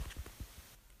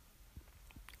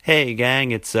Hey,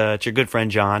 gang, it's your good friend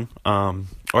John.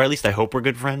 Or at least I hope we're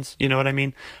good friends. You know what I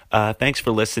mean? Thanks for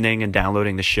listening and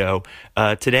downloading the show.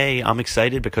 Today, I'm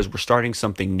excited because we're starting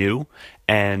something new,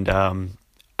 and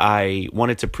I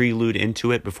wanted to prelude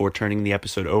into it before turning the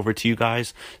episode over to you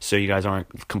guys, so you guys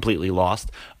aren't completely lost.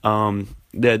 The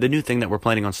new thing that we're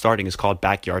planning on starting is called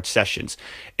Backyard Sessions.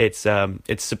 It's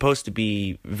supposed to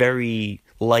be very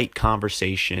light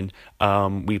conversation.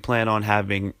 We plan on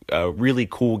having really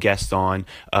cool guests on,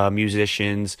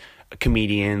 musicians,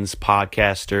 comedians,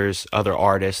 podcasters, other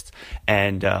artists,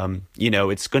 and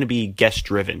it's going to be guest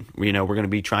driven. We're going to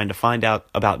be trying to find out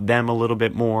about them a little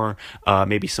bit more,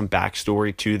 maybe some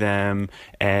backstory to them,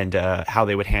 and how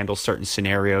they would handle certain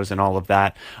scenarios and all of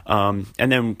that. And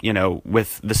then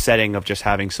with the setting of just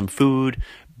having some food,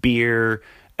 beer,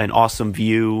 an awesome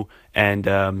view, and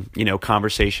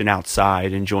conversation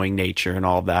outside, enjoying nature and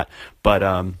all of that. But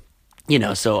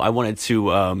so I wanted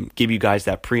to give you guys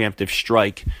that preemptive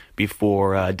strike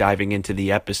before diving into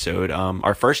the episode.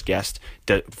 Our first guest,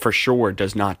 for sure,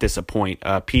 does not disappoint.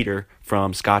 Peter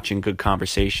from Scotch and Good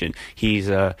Conversation. He's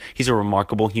a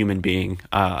remarkable human being.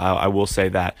 I will say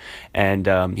that,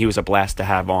 and he was a blast to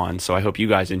have on. So I hope you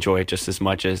guys enjoy it just as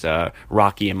much as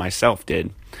Rocky and myself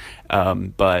did.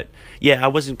 But yeah, I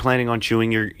wasn't planning on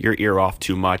chewing your ear off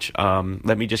too much.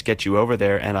 Let me just get you over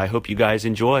there, and I hope you guys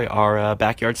enjoy our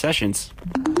backyard sessions.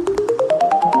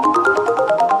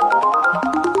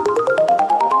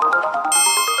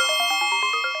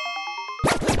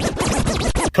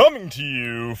 Coming to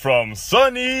you from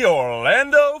sunny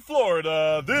Orlando,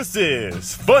 Florida, this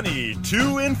is Funny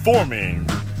to Informing.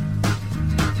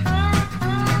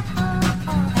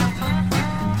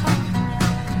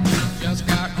 Just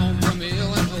got home from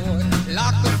Illinois,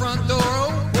 locked the front door,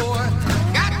 oh boy.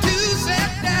 Got to sit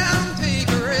down, take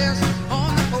a rest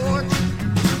on the porch.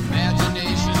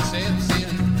 Imagination sets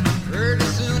in, pretty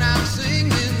soon I'm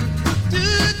singing.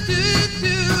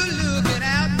 Looking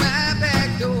out my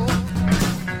back door.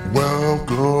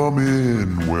 Welcome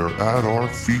in, where at our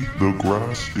feet the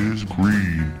grass is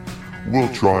green.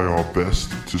 We'll try our best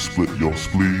to split your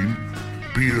spleen.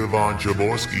 Peter von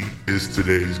Taborsky is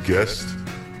today's guest.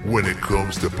 When it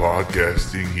comes to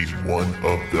podcasting, he's one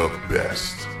of the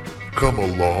best. Come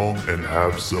along and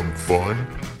have some fun.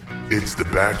 It's the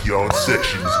Backyard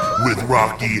Sessions with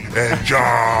Rocky and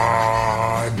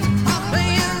John.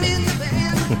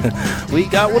 We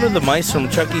got one of the mice from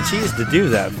Chuck E. Cheese to do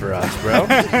that for us, bro.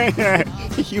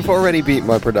 You've already beat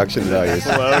my production values.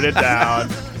 Slowed it down.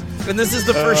 And this is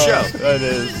the first show. It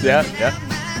is. Yeah.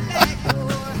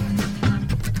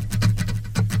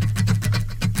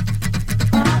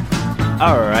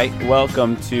 All right,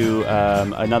 welcome to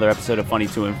another episode of Funny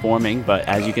to Informing. But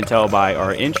as you can tell by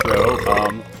our intro,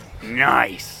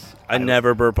 nice. I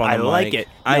never burp on the mic. I like it.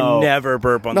 I never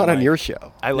burp on the mic. Not on your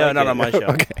show. No, not on my show.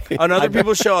 Okay. On other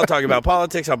people's show, I'll talk about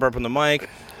politics. I'll burp on the mic.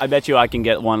 I bet you I can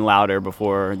get one louder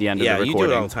before the end of the recording. Yeah, you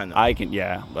do it all the time, though. I can.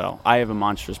 Yeah. Well, I have a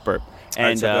monstrous burp.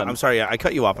 And I'm sorry, I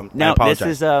cut you off. I now apologize.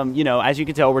 This is, as you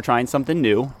can tell, we're trying something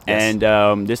new, Yes.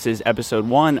 and this is episode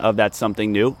 1 of that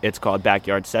something new. It's called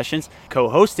Backyard Sessions.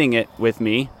 Co-hosting it with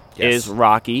me is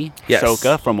Rocky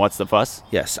Soka from What's the Fuss.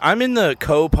 Yes, I'm in the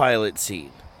co-pilot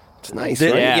seat. It's nice, The-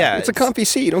 right? yeah, It's a comfy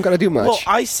seat. You don't got to do much. Well,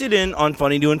 I sit in on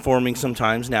Funny to Informing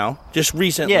sometimes now. Just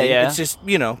recently. Yeah. It's just,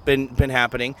 been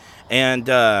happening. And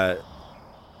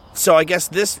so I guess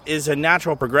this is a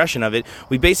natural progression of it.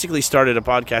 We basically started a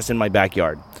podcast in my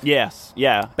backyard. Yes,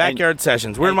 yeah. Backyard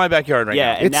sessions. We're in my backyard right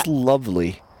now. it's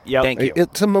lovely. Yep. Thank you.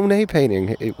 It's a Monet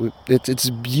painting. It's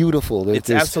beautiful. It's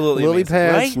There's absolutely lily amazing,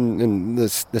 pads, right? and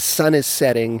the sun is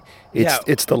setting.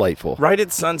 It's delightful. Right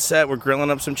at sunset, we're grilling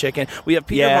up some chicken. We have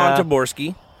Peter Yeah. von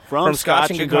Taborsky. From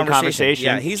Scotch and Good Conversation.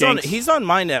 Yeah, he's on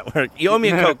my network. You owe me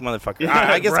a Coke, motherfucker.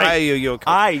 I guess Right. I owe you a Coke.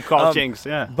 I call Jinx,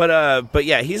 yeah. But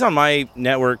yeah, he's on my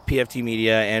network, PFT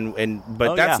Media,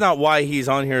 but that's not why he's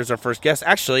on here as our first guest.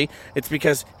 Actually, it's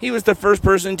because he was the first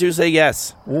person to say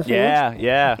yes.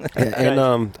 Yeah. And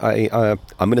I'm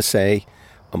going to say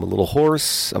I'm a little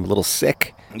hoarse. I'm a little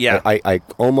sick. Yeah. I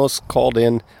almost called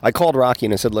in. I called Rocky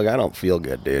and I said, look, I don't feel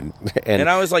good, dude. And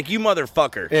I was like, you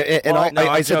motherfucker. And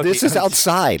I said, this is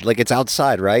outside. Like, it's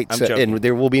outside, right? I'm joking. And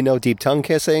there will be no deep tongue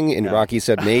kissing. And Rocky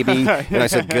said, maybe. And I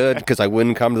said, good, because I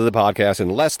wouldn't come to the podcast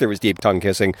unless there was deep tongue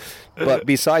kissing. But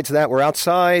besides that, we're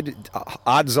outside.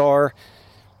 Odds are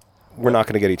we're not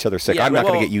going to get each other sick. Yeah, I'm not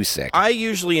going well, to get you sick. I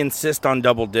usually insist on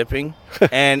double dipping.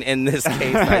 And in this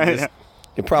case, I just...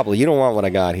 You don't want what I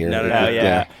got here. No,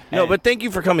 yeah. No, but thank you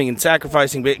for coming and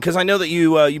sacrificing, because I know that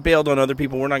you bailed on other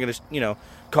people. We're not going to,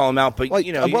 call him out. But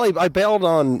Well, I bailed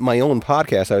on my own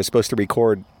podcast. I was supposed to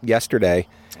record yesterday,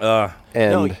 and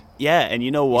No, yeah, and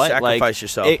you know what? sacrifice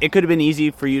yourself. It could have been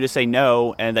easy for you to say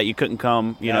no and that you couldn't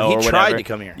come, he or whatever. tried to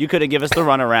come here. You could have given us the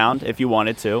runaround if you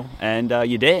wanted to, and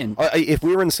you didn't. if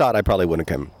we were inside, I probably wouldn't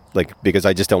come. Because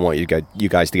I just don't want you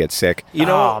guys to get sick. You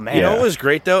know, Oh, man. you know what was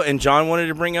great though, and John wanted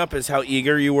to bring up is how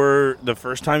eager you were the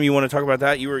first time. You want to talk about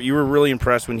that? You were really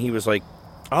impressed when he was like,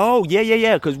 Oh,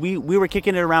 yeah, because we were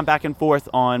kicking it around back and forth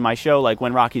on my show, like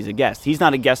when Rocky's a guest. He's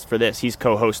not a guest for this. He's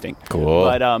co-hosting. Cool.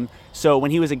 But so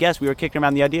when he was a guest, we were kicking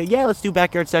around the idea, let's do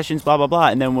backyard sessions, blah, blah, blah.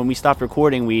 And then when we stopped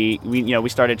recording, we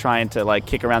started trying to, like,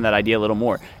 kick around that idea a little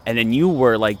more. And then you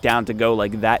were, like, down to go,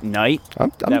 like, that night.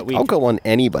 I'll go on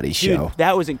anybody's Dude, show.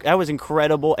 that was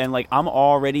incredible. And, like, I'm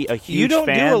already a huge you don't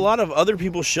fan. do a lot of other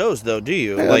people's shows though, do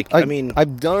you?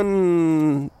 I've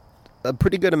done a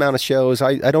pretty good amount of shows.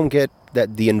 I don't get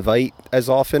the invite as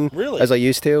often Really? as I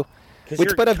used to.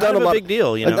 But I've done a lot. Big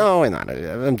deal, you know. No, I'm not.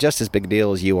 I'm just as big a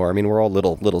deal as you are. I mean, we're all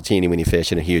little teeny weeny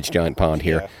fish in a huge giant pond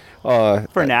here.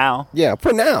 For now. Yeah,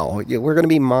 for now. Yeah, we're going to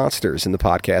be monsters in the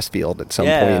podcast field at some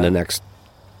point in the next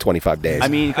 25 days. I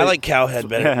mean, I like Cowhead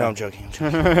better. No, I'm joking.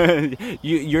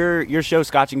 your show,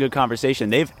 Scotch and Good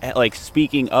Conversation, they've, like,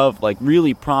 speaking of, like,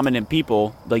 really prominent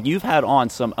people, like, you've had on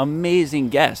some amazing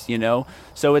guests,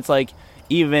 So it's like,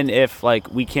 even if, like,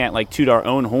 we can't, like, toot our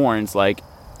own horns, like,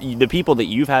 the people that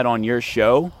you've had on your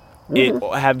show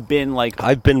have been, like...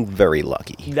 I've been very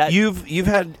lucky. You've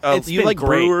had you like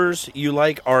great. brewers, you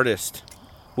like artists,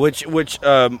 which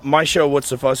my show, What's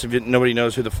the Fuss? If nobody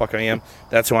knows who the fuck I am,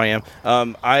 that's who I am.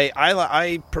 I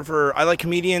like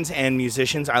comedians and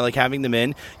musicians. I like having them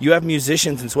in. You have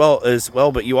musicians as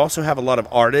well, but you also have a lot of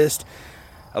artists,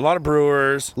 a lot of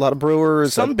brewers,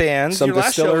 some bands, some Your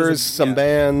last show was distillers, some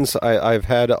bands. I've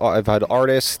had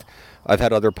artists. I've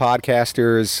had other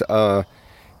podcasters.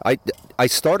 I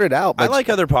started out. I like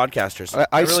other podcasters.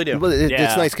 I really do.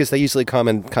 It's nice because they usually come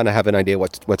and kind of have an idea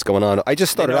what's going on. I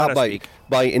just started out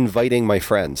by inviting my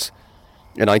friends,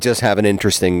 and I just have an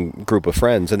interesting group of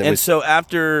friends. And so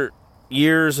after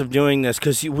years of doing this,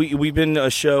 because we've been a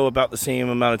show about the same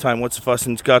amount of time. What's the Fuss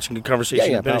and Scotch and Good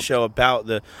Conversation? We've been a show about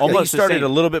the... Almost you started the a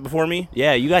little bit before me?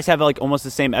 Yeah, you guys have, like, almost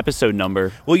the same episode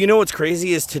number. Well, you know what's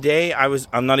crazy is today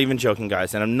I'm not even joking,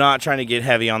 guys, and I'm not trying to get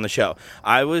heavy on the show.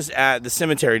 I was at the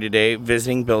cemetery today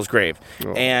visiting Bill's grave,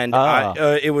 and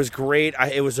it was great.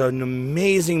 It was an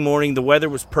amazing morning. The weather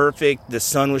was perfect. The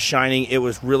sun was shining. It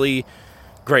was really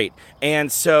great.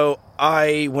 And so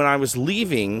when I was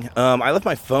leaving, I left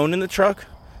my phone in the truck.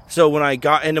 So when I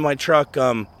got into my truck,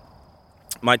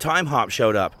 my time hop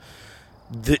showed up.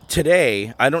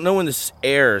 Today, I don't know when this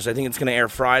airs. I think it's going to air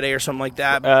Friday or something like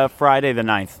that. Friday the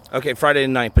 9th. Okay, Friday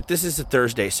the 9th. But this is a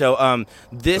Thursday. So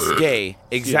this day,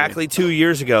 exactly 2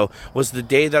 years ago, was the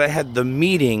day that I had the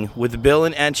meeting with Bill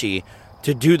and Etchy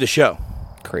to do the show.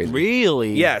 Crazy.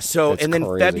 Really? Yeah, so, That's and then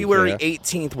crazy, February yeah.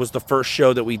 18th was the first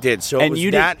show that we did. So And it was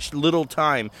you that little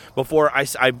time before I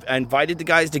invited the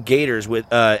guys to Gators with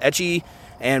Etchy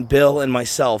and Bill and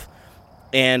myself.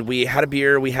 And we had a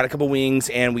beer, we had a couple wings,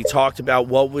 and we talked about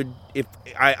if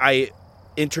I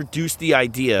introduced the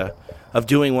idea of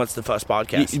doing What's the Fuss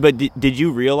podcast. But did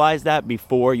you realize that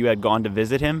before you had gone to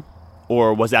visit him?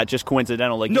 Or was that just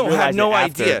coincidental? Like, No, you I had no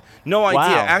realized it idea. after? No idea.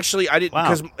 Wow. Actually, I didn't,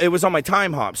 because it was on my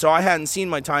time hop, so I hadn't seen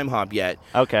my time hop yet.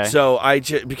 Okay. So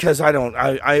because I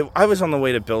was on the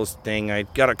way to Bill's thing. I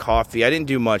got a coffee. I didn't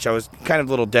do much. I was kind of a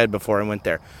little dead before I went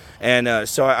there. And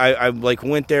so I like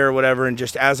went there or whatever, and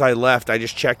just as I left, I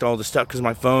just checked all the stuff because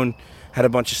my phone had a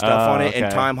bunch of stuff on it, and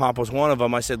okay. Time Hop was one of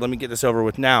them. I said, let me get this over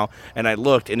with now. And I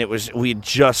looked, and we had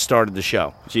just started the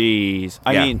show. Jeez.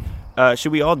 I Yeah. mean,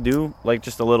 should we all do, like,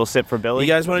 just a little sip for Billy?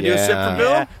 You guys want to do a sip for Bill?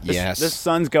 Yeah. Yes. The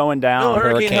sun's going down. Bill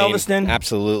Hurricane Helveston.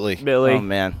 Absolutely. Billy. Oh,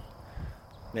 man.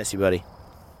 Miss you, buddy.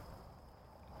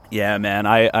 Yeah, man.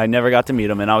 I never got to meet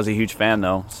him, and I was a huge fan,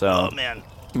 though. So. Oh, man.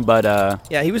 But,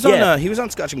 Yeah, he was Yeah. on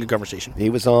Scotch and Good Conversation. He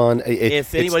was on.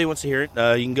 If anybody wants to hear it,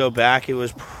 you can go back. It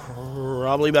was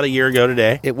probably about a year ago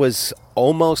today. It was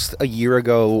almost a year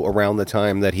ago around the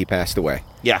time that he passed away.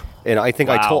 Yeah. And I think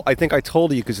Wow. I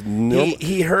told you because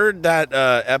He heard that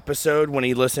episode when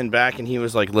he listened back, and he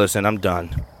was like, listen, I'm done.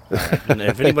 And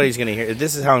if anybody's going to hear it,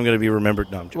 this is how I'm going to be remembered.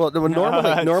 No, I'm joking.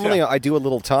 well, normally I do a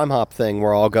little time hop thing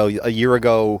where I'll go a year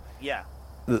ago. Yeah.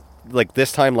 Like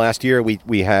this time last year,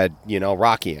 we had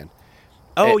Rocky in.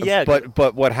 oh, yeah.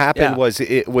 But what happened Yeah. was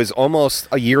it was almost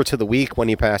a year to the week when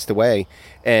he passed away,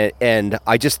 and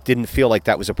I just didn't feel like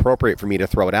that was appropriate for me to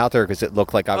throw it out there because it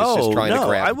looked like I was just trying to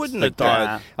grab. I wouldn't have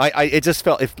thought. It just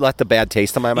felt it left a bad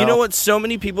taste in my mouth. You know what? So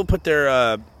many people put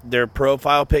their their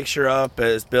profile picture up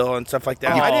as Bill and stuff like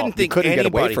that. I didn't think couldn't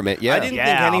anybody, get away from it. Yeah. I didn't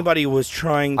think anybody was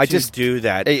trying to do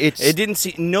that. It didn't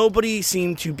see. Nobody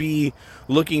seemed to be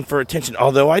looking for attention.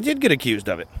 Although I did get accused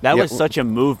of it. That was such a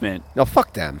movement. No,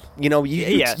 fuck them. You know,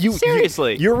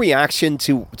 seriously. your reaction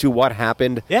to what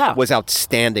happened was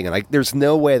outstanding, and there's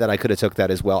no way that I could have took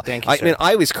that as well. Thank you, sir. I mean,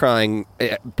 I was crying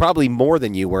probably more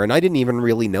than you were, and I didn't even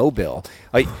really know Bill.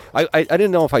 I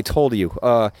didn't know if I told you.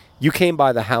 You came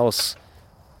by the house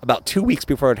about 2 weeks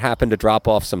before it happened to drop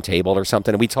off some table or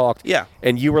something, and we talked. Yeah.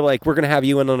 And you were like, we're going to have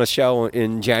you in on a show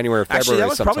in January or February. Actually, that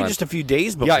was sometime. probably just a few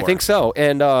days before. Yeah, I think so.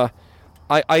 And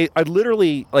I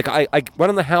literally, I went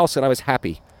in the house and I was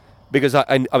happy because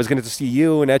I was going to see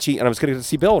you and Etchy, and I was going to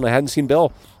see Bill, and I hadn't seen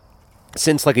Bill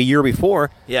since like a year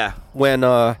before. Yeah. When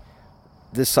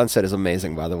this sunset is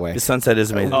amazing, by the way. The sunset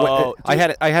is amazing.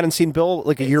 I hadn't seen Bill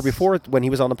like a year before when he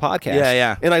was on the podcast.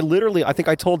 Yeah. And I think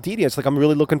I told Didi, it's like, I'm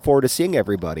really looking forward to seeing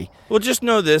everybody. Well, just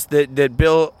know this, that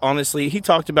Bill, honestly, he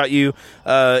talked about you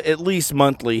at least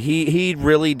monthly. He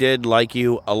really did like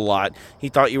you a lot. He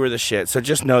thought you were the shit. So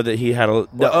just know that he had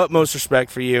the utmost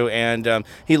respect for you, and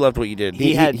he loved what you did.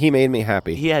 He made me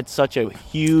happy. He had such a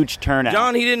huge turnout.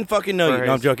 John, he didn't fucking know you.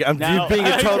 No, I'm joking. I'm being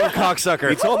a total cocksucker.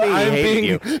 He told me he hated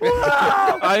you.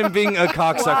 I'm being a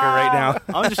cocksucker right now.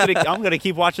 I'm gonna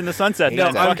keep watching the sunset. No,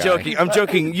 then. I'm joking. I'm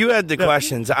joking. You had the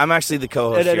questions. I'm actually the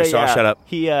co-host here, so I'll shut up.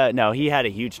 He had a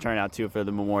huge turnout too for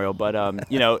the memorial. But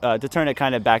to turn it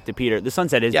kind of back to Peter, the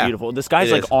sunset is beautiful. The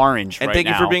sky's like orange and right thank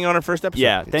now. you for being on our first episode.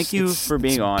 Yeah, thank you for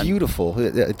being on. Beautiful.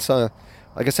 It's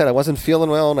like I said, I wasn't feeling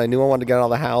well, and I knew I wanted to get out of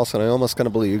the house, and I almost going to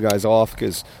blew you guys off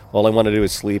because all I want to do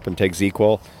is sleep and take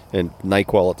ZQuil and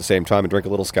NyQuil at the same time and drink a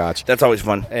little scotch. That's always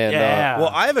fun. And, well,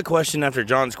 I have a question after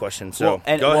John's question, so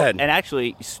go ahead. And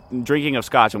actually, drinking of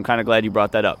scotch, I'm kind of glad you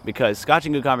brought that up because Scotch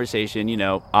and Good Conversation,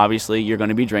 obviously you're going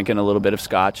to be drinking a little bit of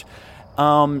scotch.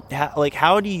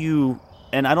 How do you,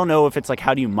 and I don't know if it's like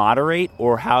how do you moderate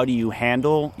or how do you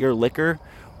handle your liquor,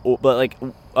 but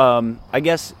I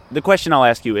guess the question I'll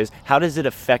ask you is, how does it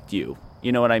affect you?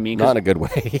 You know what I mean? Not in a good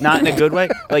way. Not in a good way?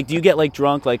 Do you get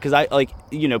drunk? Because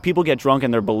people get drunk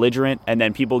and they're belligerent, and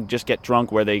then people just get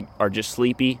drunk where they are just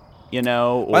sleepy,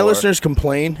 My listeners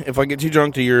complain if I get too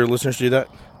drunk. Do your listeners do that?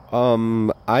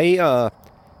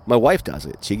 My wife does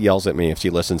it. She yells at me if she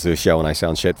listens to the show and I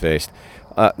sound shit-faced.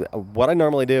 What I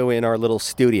normally do in our little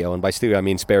studio, and by studio I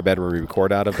mean spare bedroom we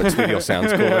record out of, but studio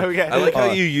sounds cooler. Okay. I like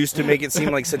how you used to make it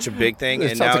seem like such a big thing,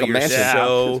 and now like a you're mansion.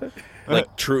 so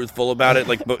truthful about it.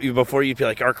 Before you'd be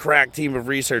like, our crack team of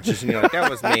researchers, and you're like, that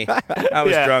was me. I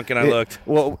was drunk and I looked.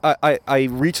 Well, I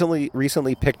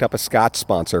recently picked up a Scotch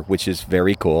sponsor, which is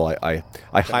very cool. I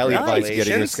highly advise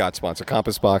getting a Scotch sponsor.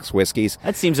 Compass Box Whiskeys.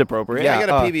 That seems appropriate. Yeah, I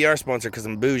got a PBR sponsor because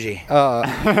I'm bougie.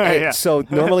 So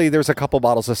normally there's a couple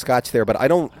bottles of Scotch there, but I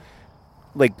don't.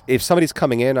 If somebody's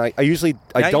coming in, I usually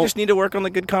don't. You just need to work on the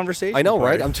good conversation. I know, part.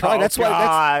 right? I'm trying. Oh, that's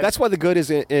why the good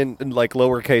is in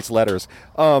lowercase letters.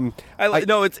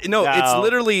 It's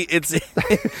literally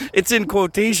it's in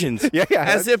quotations. Yeah.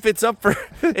 As if it's up for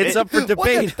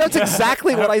debate. That's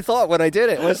exactly what I thought when I did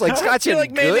it. It was like Scotch and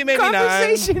like maybe good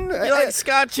conversation. You like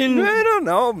Scotch and I don't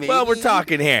know. Maybe. Well, we're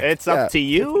talking here. It's up to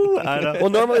you. I don't Well,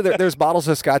 normally there's bottles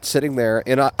of Scotch sitting there,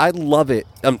 and I love it.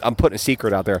 I'm putting a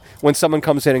secret out there. When someone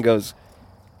comes in and goes,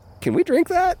 "Can we drink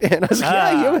that?" And I was like,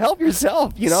 "Yeah, you help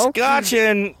yourself." Scotch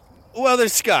and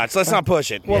there's Scotch. Let's not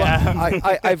push it. Well,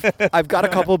 I've got a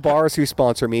couple of bars who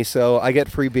sponsor me, so I get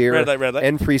free beer Red light.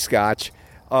 and free Scotch.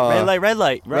 red light.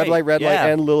 Right. Red light,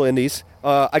 and Little Indies.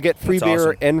 I get free That's beer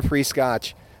awesome. and free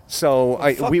Scotch. So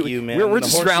fuck you, man. we're The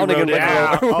just horse you drowning in rode in.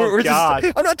 liquor. Oh,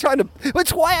 God. I'm not trying to.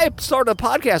 That's why I started a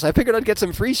podcast. I figured I'd get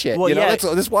some free shit. Well,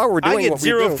 that's why we're doing I get what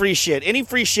zero we do. free shit. Any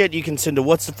free shit you can send to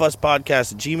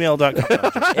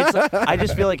whatsthefusspodcast@gmail.com. I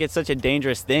just feel like it's such a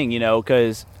dangerous thing,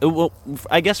 because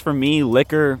I guess for me,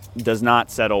 liquor does not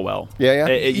settle well. Yeah.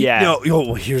 Here's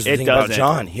the It thing about doesn't.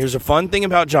 John. Here's a fun thing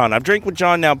about John. I've drank with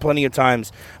John now plenty of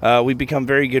times. We've become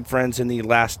very good friends in the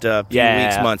last few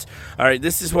weeks, months. All right,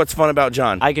 this is what's fun about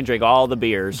John. I can drink all the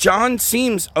beers. John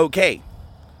seems okay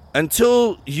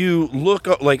until you look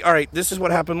up, all right, this is what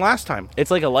happened last time.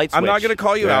 It's like a light switch. I'm not going to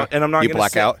call you out, and I'm not going to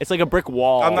black out. It's like a brick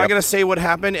wall. I'm not going to say what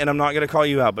happened, and I'm not going to call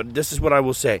you out, but this is what I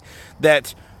will say.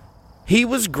 That he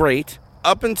was great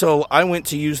up until I went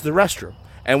to use the restroom.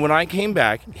 And when I came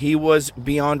back, he was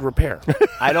beyond repair.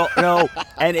 I don't know. But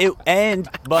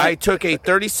I took a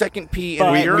 30-second pee in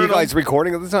a Were urinal. you guys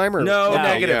recording at the time? Or? No, No,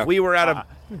 negative. yeah. We were at a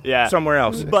Yeah. somewhere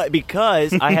else. But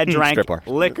because I had drank Strip bar.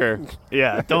 liquor.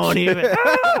 Yeah, don't even.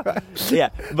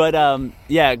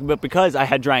 But because I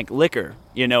had drank liquor,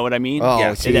 you know what I mean? Oh,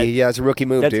 Yeah. see, it's a rookie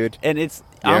move, dude. And it's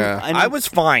Yeah. I was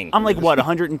fine. I'm like what,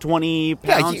 120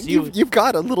 pounds? You've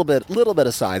got a little bit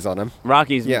of size on him.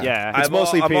 Rocky's Yeah. yeah. It's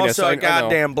mostly I'm penis, also I a know.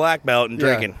 goddamn black belt and Yeah.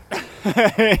 drinking.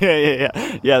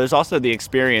 Yeah. There's also the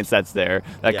experience that's there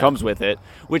that comes with it,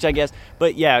 which I guess.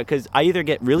 But yeah, because I either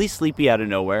get really sleepy out of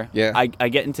nowhere. Yeah. I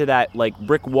get into that like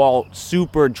brick wall,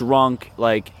 super drunk,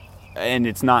 like, and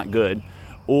it's not good,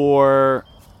 or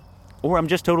I'm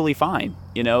just totally fine.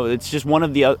 You know, it's just one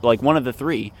of the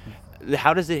three.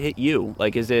 How does it hit you?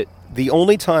 Like, is it The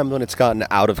only time when it's gotten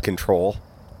out of control,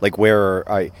 like where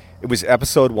it was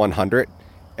episode 100,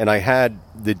 and I had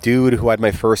the dude who had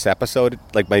my first episode,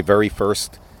 like my very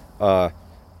first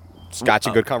Scotch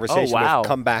and Good Conversation, wow.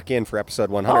 come back in for episode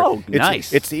 100. Oh,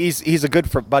 nice. He's a good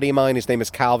buddy of mine. His name is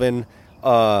Calvin.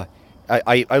 I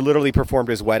literally performed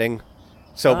his wedding,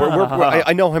 so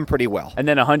I know him pretty well. And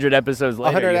then 100 episodes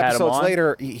later, 100 you had him episodes on?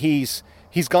 later,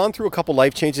 he's gone through a couple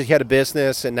life changes. He had a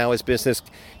business, and now his business,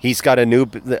 he's got a new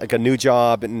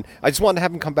job, and I just wanted to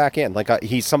have him come back in. Like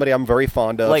he's somebody I'm very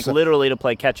fond of. Like literally to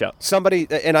play catch up. Somebody,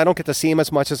 and I don't get to see him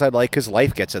as much as I'd like because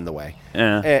life gets in the way.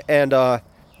 Yeah. And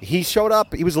he showed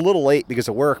up. He was a little late because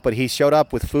of work, but he showed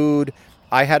up with food.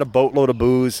 I had a boatload of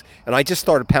booze, and I just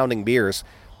started pounding beers.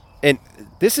 And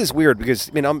this is weird because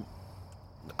I mean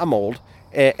I'm old.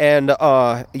 And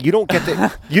you don't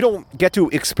get to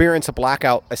experience a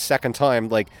blackout a second time.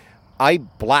 Like I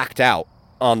blacked out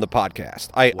on the podcast.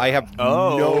 I have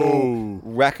no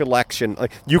recollection.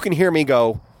 Like you can hear me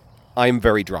go, I'm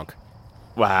very drunk.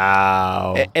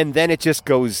 Wow. And then it just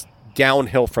goes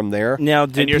downhill from there. Now,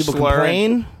 did you're people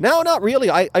slurring? complain? No, not really.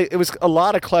 It was a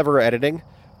lot of clever editing.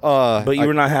 But you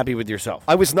were not happy with yourself.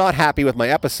 I was not happy with my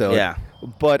episode. Yeah.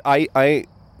 But like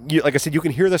I said, you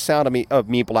can hear the sound of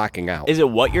me blacking out. Is it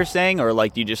what you're saying, or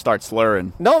like do you just start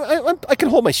slurring? No, I can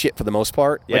hold my shit for the most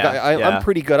part. Yeah, like I'm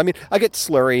pretty good. I mean, I get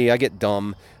slurry, I get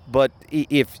dumb, but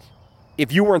if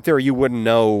you weren't there, you wouldn't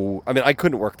know. I mean, I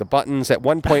couldn't work the buttons. At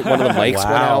one point, one of the mics went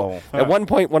Wow. out. At one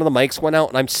point, one of the mics went out,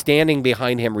 and I'm standing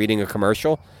behind him reading a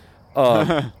commercial.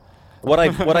 What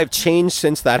I've changed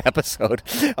since that episode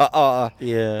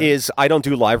is I don't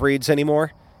do live reads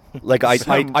anymore. Like I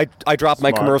drop my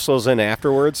Smart. commercials in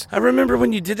afterwards. I remember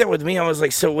when you did that with me, I was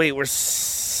like, so wait, we're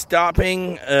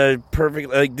stopping a perfect,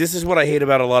 like this is what I hate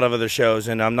about a lot of other shows,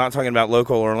 and I'm not talking about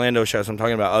local Orlando shows, I'm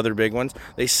talking about other big ones.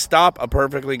 They stop a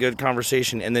perfectly good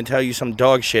conversation and then tell you some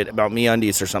dog shit about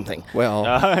MeUndies or something. Well,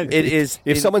 It is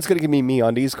if someone's going to give me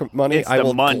MeUndies money, It's I the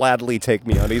will money. gladly take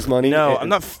MeUndies money. no, I'm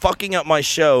not fucking up my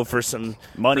show for some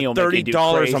Money will for make you do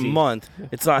 $30 a crazy. month.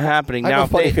 It's not happening. I now, have a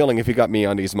if funny they- feeling if you got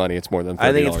MeUndies money, it's more than $30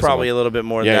 I think it's probably a month. little bit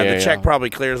more than Yeah, that. yeah, The check yeah. probably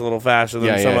clears a little faster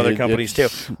than some other companies too.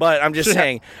 But I'm just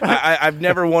saying, I've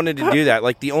never wanted to do that.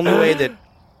 Like the only way that,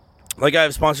 like I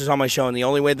have sponsors on my show, and the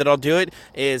only way that I'll do it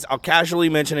is I'll casually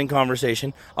mention in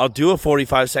conversation. I'll do a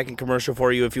 45-second commercial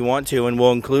for you if you want to, and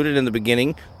we'll include it in the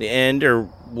beginning, the end, or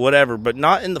whatever. But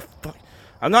not in the.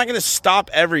 I'm not going to stop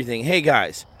everything. Hey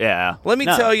guys, Yeah. let me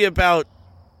tell you about,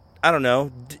 I don't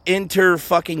know,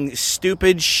 fucking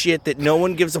stupid shit that no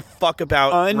one gives a fuck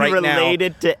about right now.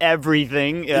 Unrelated to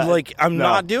everything. Yeah. Like, I'm No.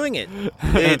 not doing it.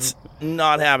 It's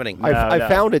not happening. I've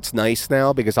found it's nice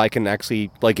now because I can actually,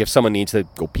 like, if someone needs to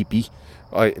go pee-pee,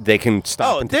 they can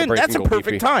stop Oh, and take a then break that's and a go perfect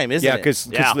pee-pee. time, isn't yeah, it? because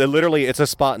Yeah. literally it's a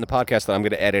spot in the podcast that I'm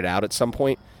going to edit out at some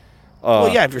point. Well,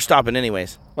 yeah, if you're stopping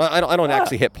anyways. Well, I don't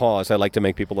actually hit pause. I like to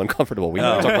make people uncomfortable. We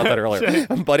talked about that earlier.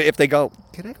 But if they go,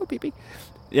 can I go pee-pee?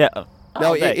 Yeah.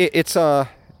 No, Oh, thanks. it's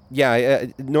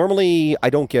normally I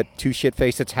don't get too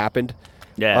shit-faced. It's happened.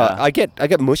 Yeah. I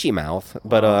get mushy mouth,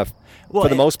 but Well, for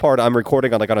the most part, I'm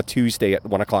recording on a Tuesday at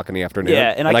 1:00 in the afternoon.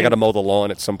 Yeah, and I I can- got to mow the lawn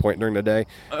at some point during the day.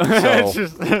 It's So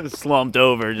just slumped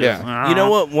over. Just, Yeah. You know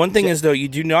what? One thing is, though, you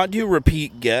do not do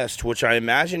repeat guest, which I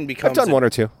imagine becomes... I've done one or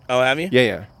two. Oh, have you?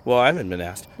 Yeah. Well, I haven't been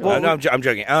asked. No, I'm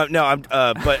joking. But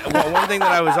one thing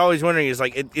that I was always wondering is,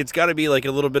 like, it's got to be, like,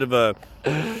 a little bit of a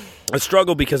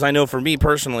struggle, because I know for me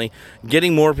personally,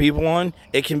 getting more people on,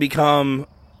 it can become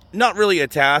not really a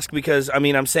task, because, I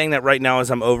mean, I'm saying that right now as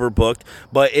I'm overbooked,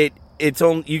 but it's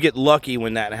only, you get lucky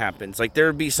when that happens. Like, there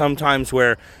would be some times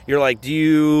where you're like,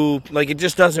 it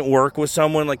just doesn't work with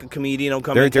someone, like a comedian will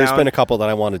come in There's town. been a couple that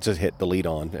I wanted to hit delete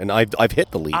on, and I've hit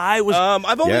delete. I was.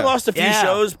 I've only Yeah. lost a few Yeah.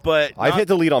 shows, but I've hit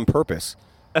delete on purpose.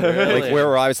 Like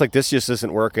where I was like, this just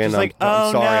isn't working. Just like,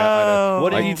 I'm sorry. no.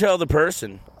 What did you tell the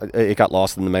person? It got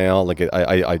lost in the mail. Like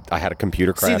I had a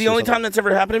computer crash. See, the or only something. time that's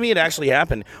ever happened to me, it actually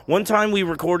happened. One time we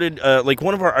recorded like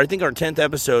one of our, I think our 10th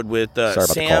episode with about the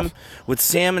Sam, cough. with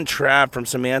Sam and Trav from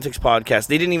Semantics Podcast.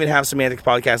 They didn't even have Semantics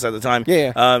Podcast at the time.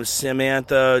 Yeah.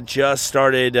 Samantha just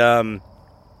started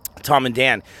Tom and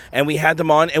Dan, and we had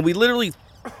them on, and we literally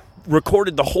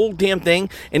recorded the whole damn thing,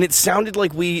 and it sounded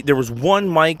like there was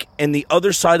one mic in the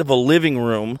other side of a living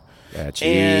room. Yeah,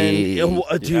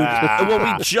 And dude,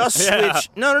 well, we just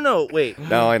switched. No, wait.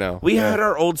 No, I know. We had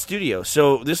our old studio,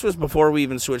 so this was before we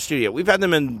even switched studio. We've had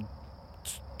them in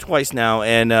twice now,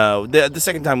 and the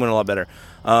second time went a lot better.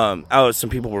 Some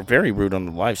people were very rude on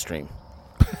the live stream.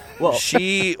 Well,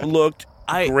 She looked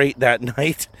great that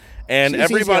night, and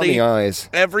She's easy on the eyes.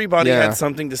 everybody Yeah. had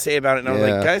something to say about it. And I was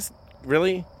Yeah. like, guys,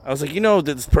 really? I was like, that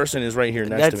this person is right here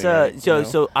next to me. Right?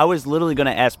 So I was literally going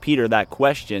to ask Peter that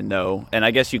question though, and I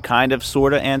guess you kind of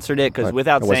sort of answered it because What?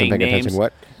 without I wasn't saying paying names, attention.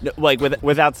 What? No, like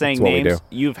without saying That's what we names, do.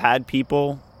 you've had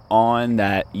people on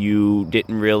that you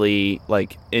didn't really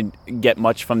get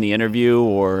much from the interview,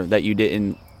 or that you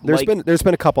didn't. There's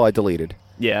been a couple I deleted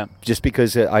yeah. just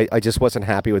because I just wasn't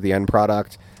happy with the end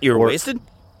product. You were Or- wasted?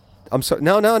 I'm sorry.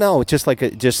 No. Just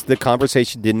just the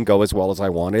conversation didn't go as well as I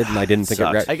wanted, and I didn't think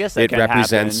Sucks. I guess that it can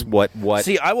represents happen. what.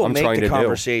 See, I will I'm make trying the to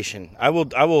conversation. I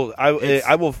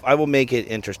will make it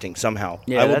interesting somehow.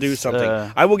 Yeah, I will do that's, something.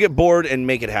 I will get bored and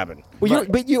make it happen. do.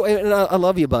 Well, and I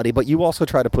love you, buddy, but you also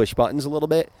try to push buttons a little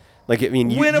bit. Like I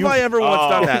mean, When have I ever once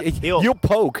done that?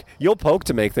 You'll poke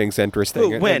to make things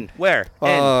interesting. Who, when? Where?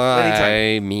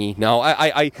 Anytime. Me. No,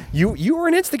 you were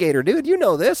an instigator, dude. You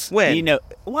know this. When? You know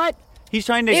what? He's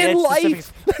trying to In get life.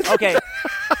 specifics. Okay.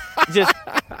 Just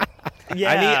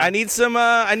yeah. I need some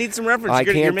reference. I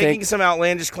You're can't making think- some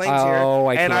outlandish claims Oh,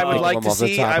 I here, and can't I would think like of to them off the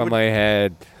see. top I of would. my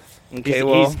head. Okay, He's,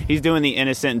 well, he's doing the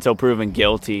innocent until proven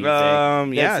guilty. thing. yeah,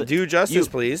 That's- do justice,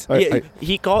 please. Yeah,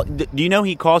 he called. Do you know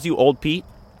he calls you Old Pete?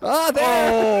 There.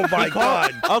 Oh my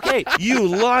God! Okay. You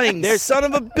lying son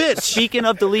of a bitch! Speaking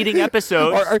of deleting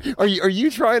episodes, Are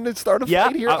you trying to start a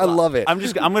fight here? I love it. I'm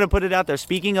going to put it out there.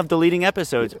 Speaking of deleting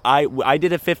episodes, I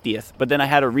did a 50th, but then I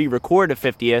had to re-record a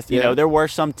 50th. You know, there were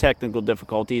some technical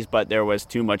difficulties, but there was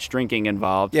too much drinking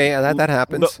involved. Yeah, that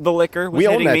happens. The liquor was we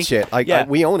own hitting that me. shit.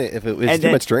 We own it if it was And too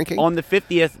then much drinking. On the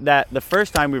 50th, that the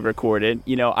first time we recorded,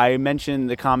 I mentioned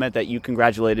the comment that you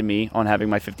congratulated me on having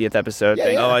my 50th episode. Yeah,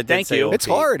 yeah. Oh, I did Thank say you. Old It's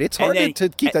Pete. hard. It's hard then- to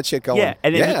keep that shit going. Yeah,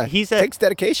 and then he said- it takes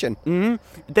dedication.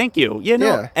 Thank you.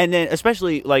 Yeah. And then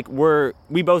especially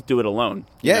we both do it alone.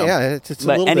 you Yeah, know? yeah. It's a But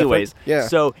little anyways, different. Yeah.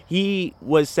 So he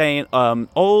was saying,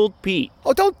 Old Pete.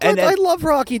 Oh, don't! and then- I love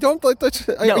Rocky. Don't. Are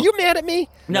you mad at me?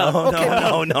 No,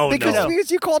 No, Because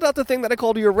you called out the thing that I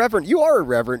called you irreverent. You are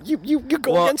irreverent. You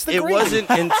go Well, against the it grain. wasn't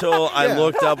until I Yeah.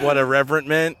 looked up what irreverent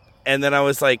meant, and then I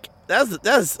was like,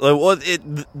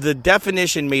 the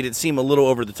definition made it seem a little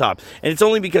over the top, and it's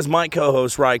only because my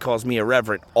co-host Rye calls me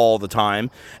irreverent all the time,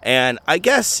 and I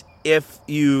guess if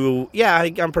you,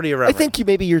 I'm pretty irreverent. I think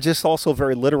you're just also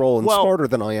very literal and Well, smarter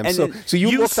than I am. and So then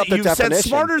you looked up the you definition. said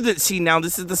smarter than. See, now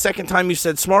this is the second time you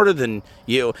said smarter than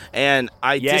you, and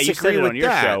I Yeah, you disagree said it with on your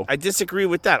that. show. I disagree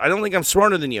with that. I don't think I'm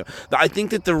smarter than you. I think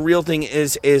that the real thing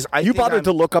is I. You think bothered I'm-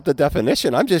 to look up the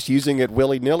definition. I'm just using it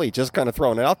willy nilly, just kind of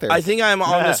throwing it out there. I think I'm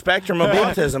on the spectrum of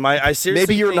autism. I seriously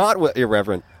maybe you're think, not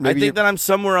irreverent. I Maybe think that I'm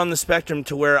somewhere on the spectrum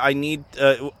to where I need.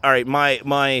 All right,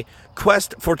 my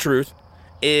quest for truth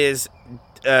is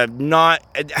not.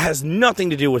 It has nothing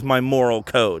to do with my moral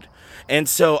code. And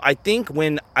so I think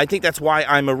that's why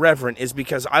I'm irreverent is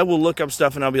because I will look up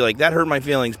stuff and I'll be like, that hurt my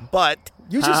feelings, but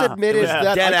you just admitted Yeah.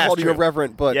 that Dead I ass called you true.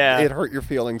 irreverent, but Yeah. it hurt your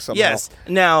feelings somehow. yes.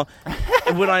 Now,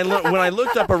 when I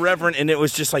looked up irreverent and it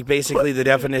was just like basically the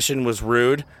definition was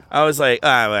rude, I was like,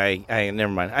 never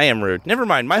mind. I am rude. Never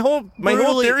mind. My whole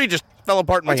theory just fell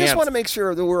apart in my I just hands. want to make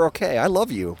sure that we're okay. I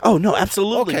love you. Oh no,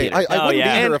 absolutely. Okay, Peter. I wouldn't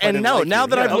yeah. be here if I and didn't no, like now you.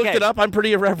 that Yeah. I've looked Okay. it up, I'm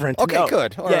pretty irreverent. Okay, No.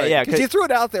 good. All Yeah, right. yeah, Because you threw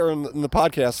it out there in the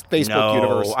podcast Facebook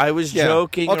universe. I was Yeah.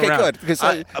 joking Okay, around. good. Because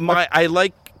I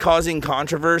like causing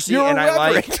controversy, You're and I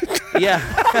like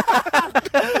irreverent.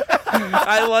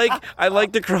 I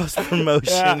like the cross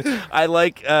promotion. I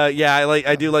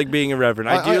do like being irreverent.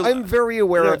 I'm very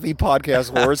aware of the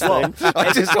podcast wars thing.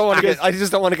 I just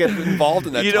don't want to get involved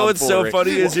in that. You know what's so tomfoolery.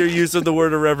 funny is your use of the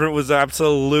word irreverent was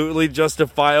absolutely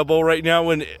justifiable right now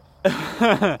when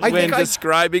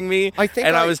describing me.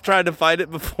 I was trying to fight it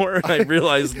before, and I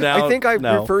realized now. I think I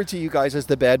no. referred to you guys as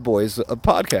the bad boys of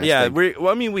podcasting. Yeah,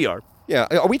 we are. Yeah,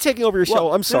 are we taking over your show?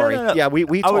 Well, I'm sorry. no. Yeah,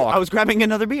 we talked. I was grabbing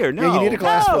another beer. No, Yeah, you need a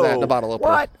glass for that and a no. bottle opener.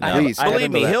 What? Please.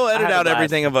 Believe me, he'll edit I have out a glass.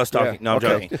 everything of us talking. Yeah. No, I'm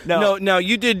Okay. joking. No. No,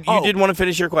 you did want to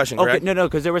finish your question, Okay, correct? no,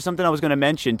 because there was something I was going to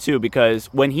mention too. Because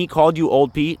when he called you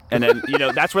Old Pete, and then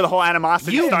that's where the whole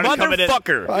animosity You started coming in.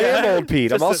 motherfucker. I am Old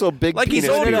Pete. I'm also big like he's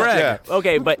penis old Pete. Greg. Yeah.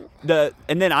 Okay, but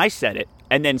and then I said it,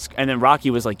 and then Rocky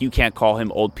was like, "You can't call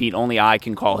him Old Pete. Only I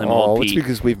can call him Old Oh, it's Pete."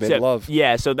 because we've made So- love.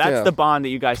 Yeah, so that's Yeah. the bond that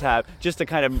you guys have. Just to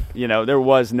kind of, there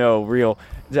was no real.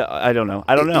 I don't know.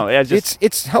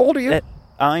 It's how old are you?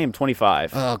 I am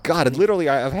 25. Oh God! Literally,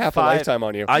 I have half a 5. lifetime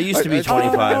on you. I used to be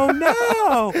 25.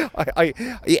 Oh no!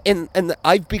 And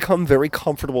I've become very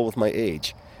comfortable with my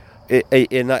age,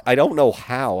 and I don't know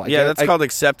how. Yeah, that's called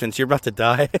acceptance. You're about to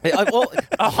die.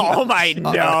 Oh my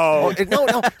no!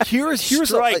 No. Here's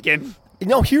Striking.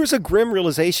 Here's a grim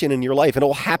realization in your life, and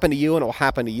it'll happen to you, and it'll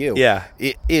happen to you. Yeah.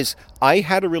 It is. I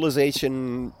had a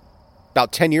realization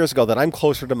about 10 years ago that I'm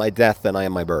closer to my death than I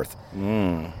am my birth.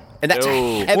 And that's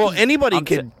Ooh. heavy. Well, anybody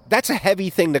could. That's a heavy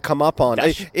thing to come up on.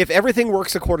 If everything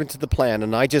works according to the plan,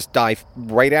 and I just die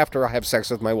right after I have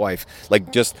sex with my wife,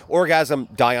 like just orgasm,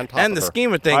 die on top And of the her.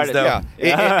 scheme of things, though.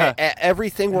 Yeah,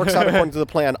 everything works out according to the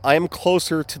plan. I'm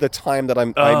closer to the time that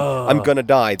I'm gonna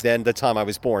die than the time I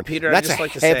was born. Peter, And that's I'd just a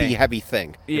like to say- heavy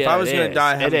thing. If I was going to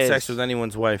die having sex with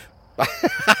anyone's wife.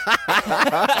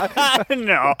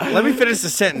 No. Let me finish the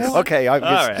sentence. Okay,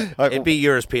 It'd be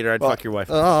yours, Peter. I'd fuck your wife.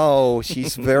 Oh,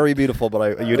 she's very beautiful,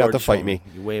 but you'd have to fight me.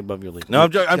 You're way above your league. No,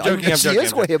 I'm joking. I'm joking. She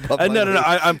is way above my No. league.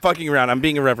 I'm fucking around. I'm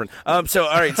being irreverent. So,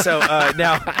 all right. So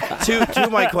now, to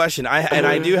my question,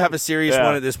 I do have a serious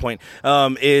one at this point. All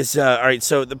right.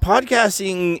 So the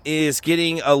podcasting is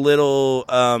getting a little.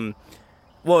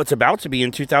 Well, it's about to be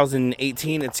in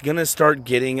 2018. It's gonna start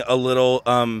getting a little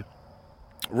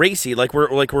racy. Like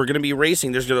we're gonna be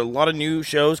racing. There's a lot of new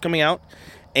shows coming out.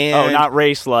 And not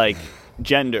race like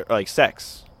gender, like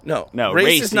sex. no, No,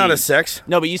 race is racy. not a sex.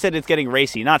 No, but you said it's getting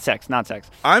racy, not sex.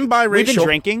 I'm biracial. We've been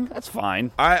drinking. That's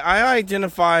fine. I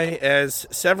identify as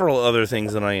several other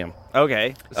things than I am.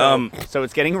 Okay. So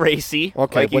it's getting racy,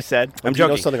 Okay, like you said. I'm Do you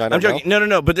know joking. something I don't I'm joking.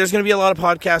 No. But there's going to be a lot of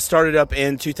podcasts started up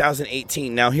in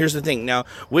 2018. Now, here's the thing. Now,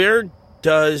 where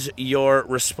does your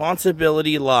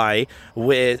responsibility lie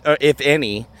with, or if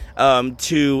any,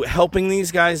 to helping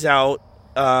these guys out,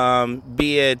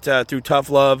 be it through tough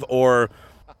love or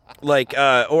like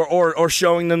or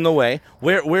showing them the way?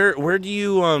 Where do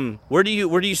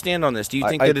you stand on this? Do you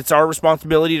think that it's our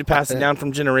responsibility to pass it down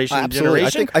from generation to Absolutely.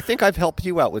 generation? I think I've helped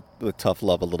you out with tough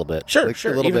love a little bit. Sure. A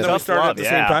little Even bit. though we started at the yeah.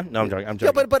 same time. No, I'm joking.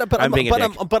 Yeah,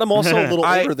 but I'm also a little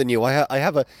I- older than you.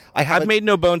 I've made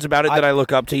no bones about it that I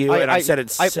look up to you, and I've said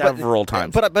it several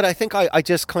times. But I think I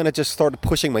just kind of started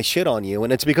pushing my shit on you,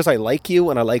 and it's because I like you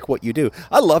and I like what you do.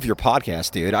 I love your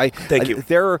podcast, dude. Thank you.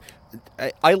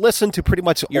 I listen to pretty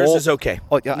much Yours all. is okay.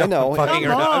 Oh, yeah, I know. Fucking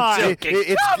Come around. I'm on. joking.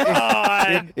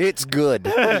 It's good.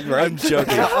 Right? I'm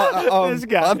joking. This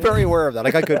guy. I'm very aware of that.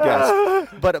 I got good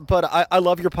guests. But I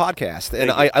love your podcast,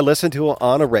 and I listen to it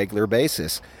on a regular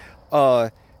basis.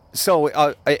 I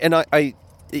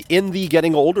in the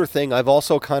getting older thing, I've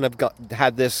also kind of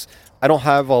had this. I don't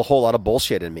have a whole lot of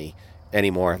bullshit in me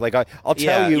anymore. Like I'll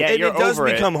tell you. Yeah, And you're it does over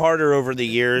it. become harder over the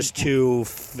years to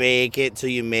fake it till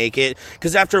you make it.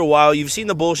 Because after a while, you've seen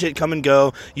the bullshit come and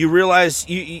go. You realize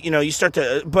you start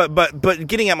to. But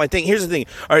getting at my thing. Here's the thing.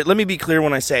 All right, let me be clear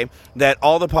when I say that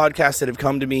all the podcasts that have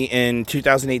come to me in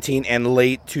 2018 and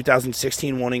late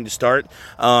 2016 wanting to start,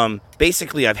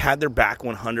 basically I've had their back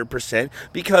 100%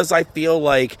 because I feel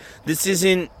like this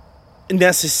isn't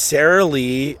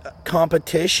necessarily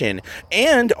competition,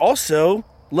 and also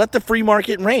let the free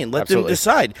market reign. Let Absolutely. them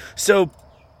decide. So,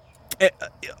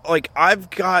 like, I've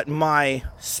got my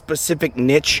specific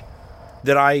niche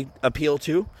that I appeal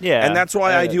to, Yeah. and that's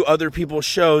why I do other people's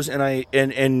shows and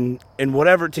and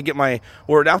whatever to get my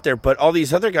word out there. But all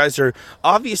these other guys are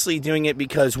obviously doing it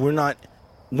because we're not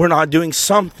doing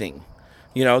something.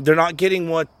 They're not getting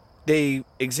what they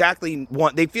exactly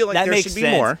want. They feel like That there makes should be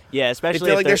sense. more. Yeah, They especially feel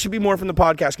if like they're- there should be more from the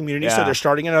podcast community, so Yeah. they're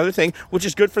starting another thing, which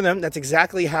is good for them. That's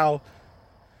exactly how.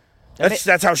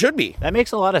 That's how it should be, That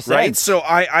makes a lot of sense. right? So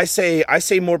I say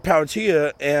more power to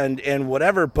you and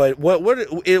whatever. But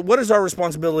what is our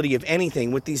responsibility, if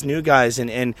anything, with these new guys,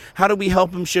 and how do we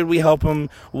help them? Should we help them?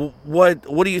 What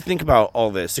do you think about all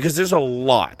this? Because there's a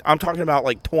lot. I'm talking about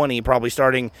like 20 probably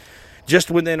starting just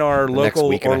within our next local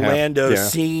week and a half. Orlando Yeah.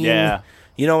 scene. Yeah.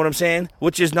 You know what I'm saying?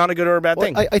 Which is not a good or a bad Well,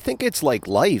 thing. I think it's like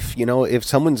life. If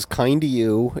someone's kind to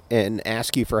you and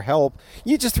ask you for help,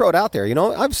 you just throw it out there.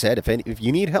 I've said if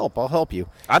you need help, I'll help you.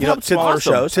 I've helped smaller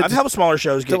shows. I've helped smaller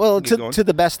shows get going. To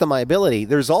the best of my ability.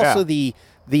 There's also the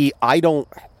I don't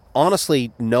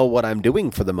honestly know what I'm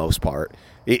doing for the most part.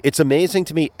 It's amazing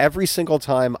to me every single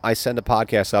time I send a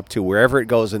podcast up to wherever it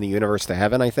goes in the universe, to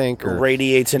heaven, I think. Or,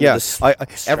 radiates into the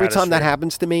every time that stratosphere.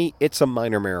 happens to me, it's a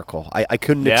minor miracle. I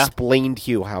couldn't explain to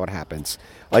you how it happens.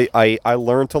 I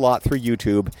learned a lot through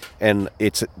YouTube, and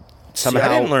it's somehow... See,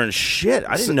 I didn't learn shit.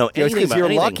 I didn't know anything about you're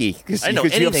anything. lucky. Because I know you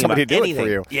have anything somebody about to do anything.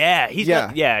 it for you.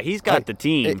 Yeah, he's got the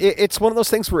team. It's one of those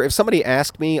things where if somebody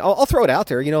asks me, I'll throw it out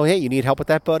there. Hey, you need help with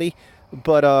that, buddy?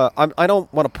 But I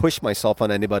don't want to push myself on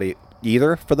anybody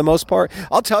either, for the most part.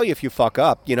 I'll tell you if you fuck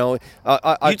up. You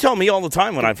tell me all the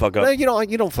time when I fuck up. You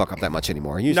don't fuck up that much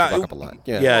anymore. You used to fuck up a lot.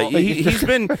 He's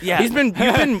been.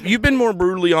 You've been more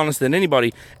brutally honest than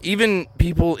anybody. Even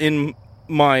people in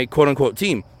my quote unquote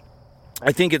team.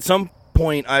 I think at some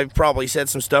point I've probably said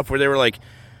some stuff where they were like,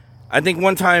 I think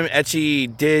one time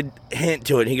Etchy did hint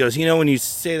to it. He goes, when you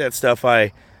say that stuff,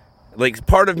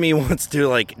 part of me wants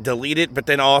to delete it, but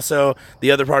then also the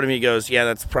other part of me goes, yeah,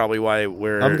 that's probably why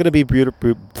we're... I'm going to be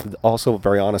also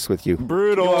very honest with you.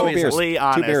 Brutally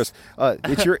honest. 2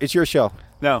 beers. It's your show.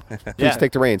 No. Please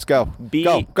take the reins. Go.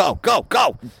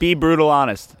 Go. Be brutal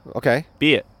honest. Okay.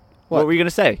 Be it. What were you going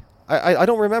to say? I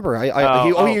don't remember.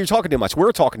 You're talking too much.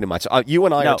 We're talking too much. You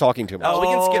and I are talking too much. Oh, we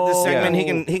can skip this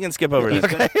segment. He can skip over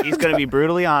this. He's going to be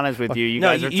brutally honest with you. You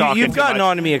guys are talking You've gotten too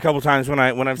much. on to me a couple times when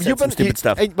I've said some stupid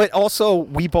stuff. But also,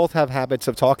 we both have habits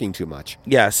of talking too much.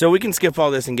 Yeah, so we can skip all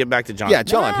this and get back to John. Yeah,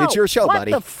 John, it's your show,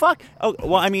 buddy. What the fuck? Oh,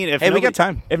 well, I mean, we got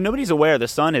time. If nobody's aware, the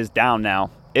sun is down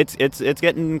now. It's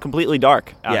getting completely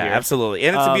dark out here. Absolutely.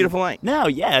 And it's a beautiful night. No,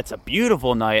 yeah, it's a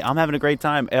beautiful night. I'm having a great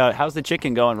time. How's the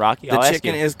chicken going, Rocky? The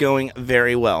chicken is going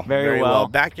very well. Very well.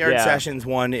 Backyard Sessions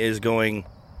 1 is going...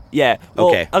 Yeah. Well,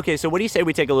 okay. Okay, so what do you say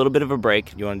we take a little bit of a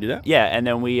break? You want to do that? Yeah, and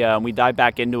then we dive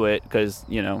back into it because,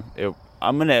 we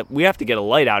have to get a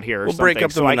light out here or we'll something. Break up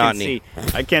the so monotony.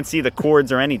 I can't see the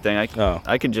chords or anything. I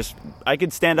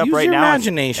could stand up Use right your now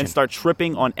imagination. and start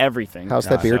tripping on everything. How's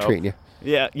that beer treating you?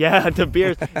 Yeah, the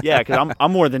beer. Yeah, because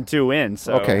I'm more than 2 in.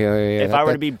 So okay, if I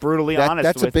were to be brutally honest,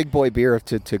 that's a big boy beer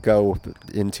to go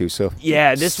into. So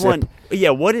yeah, this one.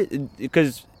 Yeah,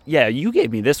 because you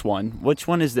gave me this one. Which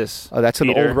one is this? Oh, that's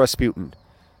Peter? an old Rasputin.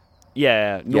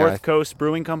 Yeah, North Coast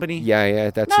Brewing Company. Yeah,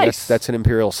 that's an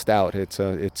imperial stout.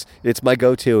 It's my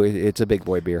go-to. It's a big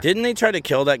boy beer. Didn't they try to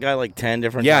kill that guy 10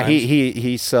 different times? Yeah,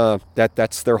 he's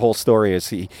that's their whole story. Is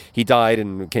he died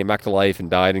and came back to life and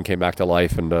died and came back to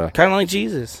life and kind of like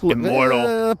Jesus,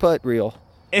 immortal but real.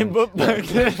 All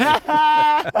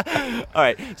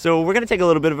right, so we're going to take a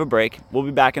little bit of a break. We'll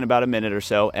be back in about a minute or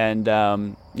so.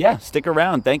 And, stick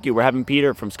around. Thank you. We're having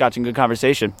Peter from Scotch and Good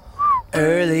Conversation.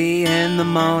 Early in the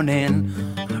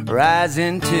morning,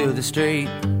 rising to the street.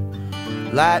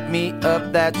 Light me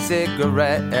up that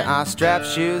cigarette and I strap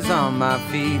shoes on my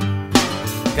feet.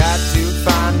 Got to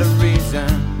find a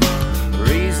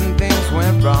reason things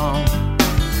went wrong.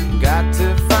 Got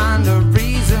to find a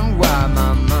reason why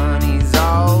my money's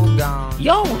all gone.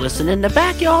 You're listening to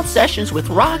Backyard Sessions with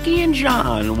Rocky and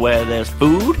John, where there's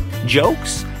food,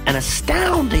 jokes, an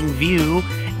astounding view,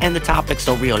 and the topics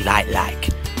are real light-like.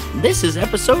 This is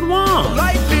episode 1.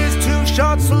 Life is too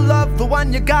short, so love the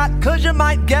one you got, 'cause you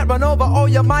might get run over or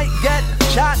you might get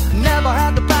shot. Never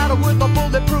had to battle with a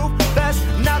bulletproof vest.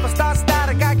 Never start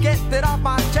static, I get it off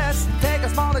my chest. Take a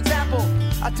small example,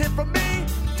 a tip from me.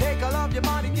 Take all of your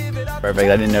money, give it up. Perfect.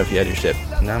 I didn't know if you had your shit.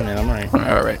 No, man, I'm right.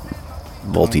 All right.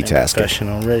 Multitasking.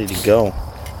 Professional, ready to go.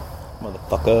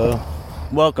 Motherfucker.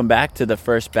 Welcome back to the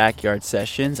first Backyard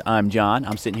Sessions. I'm John.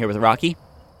 I'm sitting here with Rocky.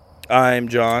 I'm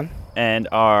John. And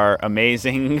our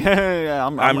amazing...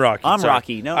 I'm Rocky. I'm Sorry.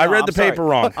 Rocky. No, I read I'm the sorry. paper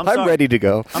wrong. I'm ready to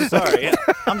go. I'm sorry.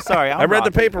 I'm sorry. I read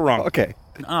the paper wrong. Okay.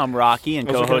 I'm Rocky, and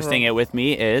Was it co-hosting wrong? it with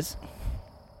me is...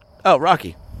 Oh,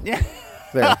 Rocky.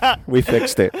 There, we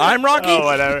fixed it. I'm Rocky. Oh,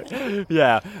 whatever.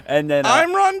 Yeah. And then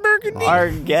I'm Ron Burgundy. our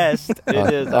guest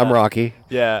is... I'm Rocky.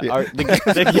 Yeah.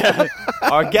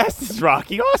 Our guest is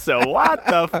Rocky also. What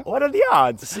are the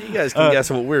odds? So you guys can guess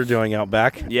what we're doing out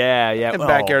back. Yeah. In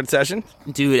backyard session.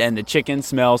 Dude, and the chicken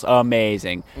smells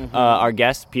amazing. Our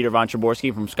guest, Peter von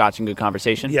Taborsky from Scotch and Good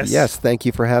Conversation. Yes, thank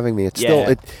you for having me. It's Yeah.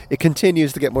 still it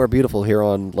continues to get more beautiful here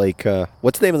on Lake.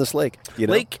 What's the name of this lake? You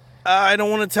know? Lake. I don't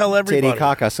want to tell everybody.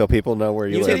 Titicaca, so people know where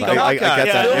you live. Titicaca, I get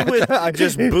that. filled with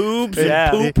just boobs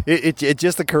Yeah. and poop. It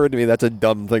just occurred to me that's a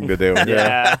dumb thing to do.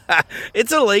 Yeah.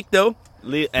 It's a lake, though.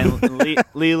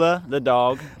 Leela, the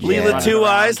dog. Leela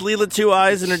Two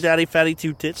Eyes, and her daddy Fatty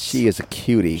Two Tits. She is a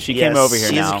cutie. She came over here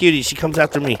She's now. a cutie. She comes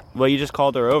after me. Well, you just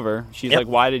called her over. She's like,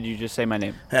 why did you just say my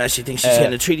name? She thinks she's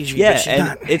getting a treaty treat, Yeah, but she's and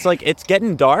not. it's like it's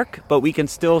getting dark, but we can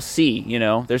still see.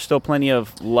 There's still plenty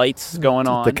of lights going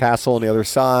on. The castle on the other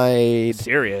side.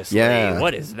 Seriously, Yeah.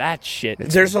 what is that shit?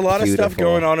 There's a lot of stuff beautiful.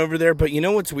 going on over there, but you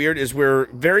know what's weird is we're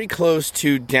very close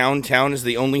to downtown is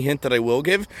the only hint that I will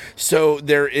give. So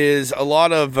there is a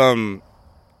lot of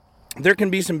there can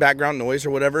be some background noise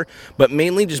or whatever, but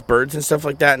mainly just birds and stuff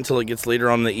like that until it gets later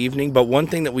on in the evening. But one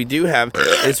thing that we do have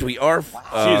is we are Excuse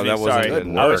me, that wasn't sorry.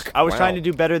 good I was Wow. trying to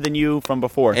do better than you from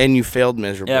before. and you failed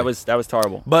miserably. Yeah, that was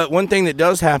terrible. But one thing that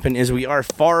does happen is we are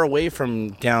far away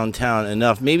from downtown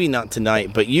enough. Maybe not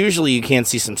tonight, but usually you can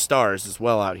see some stars as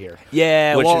well out here.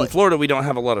 Yeah, Which well, in Florida we don't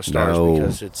have a lot of stars No.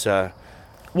 because it's so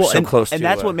and, close to and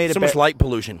that's what made so it much light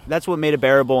pollution. That's what made it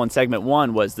bearable in segment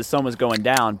 1 was the sun was going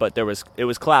down, but it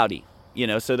was cloudy.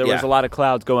 So there was Yeah. a lot of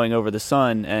clouds going over the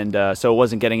sun, and so it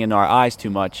wasn't getting into our eyes too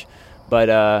much.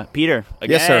 But Peter,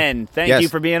 again, Yes, sir. thank Yes. you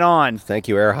for being on. Thank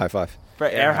you, air high five. For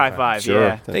air high five, Sure.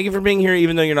 yeah. Thank you for being here,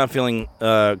 even though you're not feeling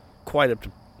quite up to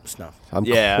snuff. I'm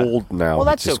Yeah. cold now. Well,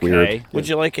 that's which is okay. weird. Would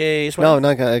you like a sweater? No,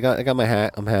 I got my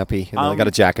hat. I'm happy. And I got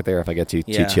a jacket there if I get too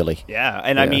Yeah. chilly. Yeah,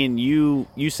 and I Yeah. mean, you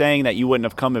saying that you wouldn't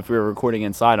have come if we were recording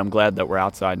inside. I'm glad that we're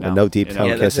outside now. And no deep tongue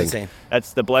Yeah, that's kissing. insane.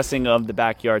 That's the blessing of the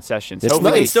backyard sessions. It's We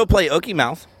nice. can still play Ookie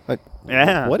Mouth.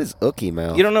 Yeah. What is Ookie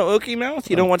Mouth? You don't know Ookie Mouth?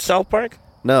 You don't watch South Park?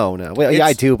 No. Well, yeah, I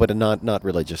It's- do, but not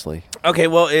religiously. Okay,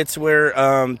 well, it's where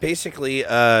basically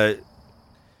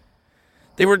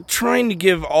they were trying to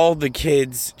give all the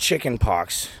kids chicken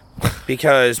pox.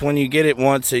 Because when you get it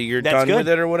once, you're That's done good. with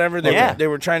it or whatever. They, Yeah. they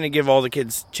were trying to give all the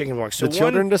kids chicken pox. So The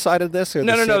children decided this, or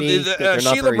No. the city? They're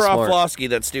not Sheila very smart. Broflovsky,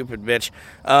 that stupid bitch.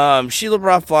 Sheila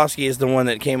Broflovsky is the one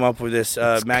that came up with this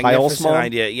magnificent Small?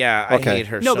 idea. Yeah, Okay. I hate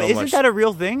her No, so but isn't much. that a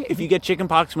real thing? If you get chicken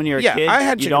pox when you're a yeah, kid, I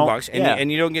had you chicken don't- pox, and, yeah.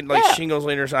 and you don't get like Yeah. shingles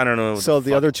later. So I don't know. So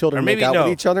the other children Or maybe make out no.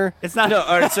 with each other? It's not. No,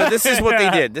 all right, so this is what they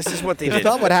did. This is what they It's did.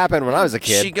 not what happened when I was a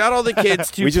kid. She got all the kids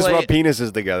to we just play. rub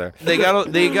penises together. They got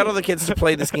all the kids to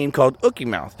play this game called Ookie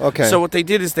Mouth. Okay. So what they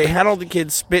did is they had all the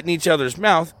kids spit in each other's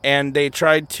mouth, and they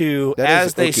tried to, That is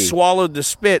as they Ookie. swallowed the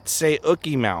spit, say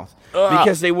Ookie Mouth.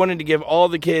 Because they wanted to give all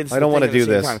the kids. I don't want wanna to do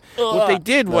this. What they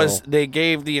did was No. they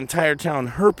gave the entire town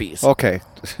herpes. Okay.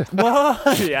 yeah. What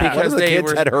Because if the they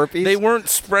kids were had herpes? They weren't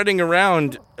spreading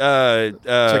around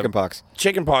Chickenpox.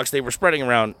 chickenpox. They were spreading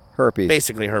around Herpes.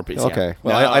 basically herpes. yeah. Okay.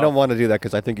 Well, I don't want to do that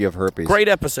because I think you have herpes. Great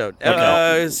episode.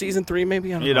 Season 3,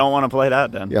 maybe. I don't You know. don't want to play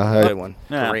that then. Yeah. Good one.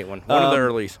 Yeah. Great one. One of the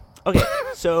earlies. Okay,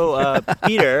 so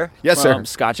Peter, Yes, from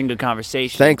sir. Scotch and Good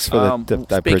Conversation. Thanks for I Speaking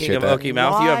appreciate of that. Ookie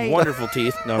Mouth, you have Why- wonderful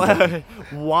teeth. No, I'm joking.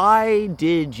 Why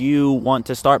did you want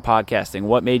to start podcasting?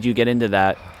 What made you get into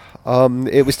that?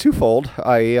 It was twofold.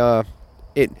 I'm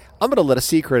going to let a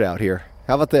secret out here.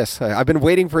 How about this? I've been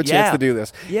waiting for a chance Yeah. to do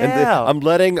this. And Yeah. I'm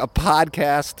letting a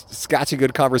podcast, Scotch and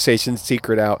Good Conversation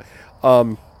secret out.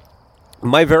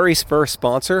 My very first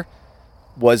sponsor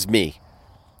was me.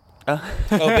 Oh,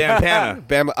 Bampana.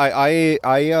 Bam,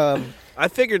 I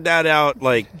figured that out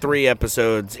like 3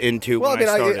 episodes into well, I when mean,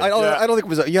 I started. I don't think it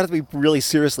was. You have to be really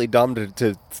seriously dumb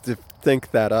to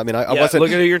think that. I mean, I Yeah, wasn't.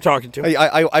 look at who you're talking to.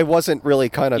 I wasn't really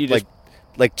kind of You just-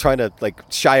 like trying to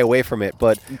shy away from it,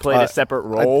 but You played a separate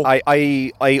role.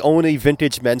 I own a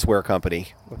vintage menswear company.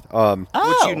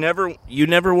 Which you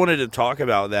never wanted to talk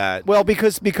about that. Well,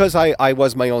 because I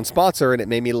was my own sponsor, and it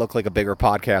made me look like a bigger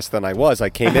podcast than I was. I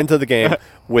came into the game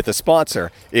with a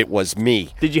sponsor. It was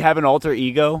me. Did you have an alter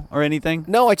ego or anything?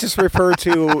 No, I just refer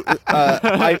to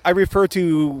I refer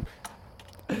to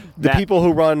the That- people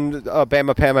who run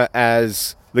Bama Pama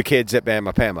as the kids at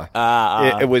Bama Pama.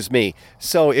 It was me.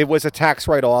 So it was a tax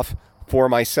write-off for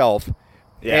myself.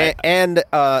 Yeah. And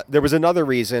there was another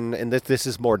reason, and this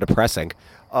is more depressing.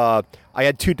 I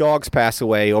had 2 dogs pass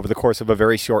away over the course of a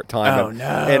very short time. Oh, no.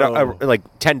 And like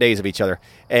 10 days of each other.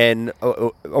 And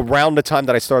around the time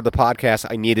that I started the podcast,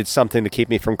 I needed something to keep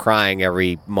me from crying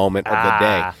every moment of the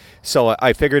day. So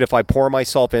I figured if I pour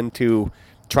myself into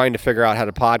trying to figure out how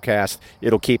to podcast,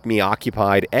 it'll keep me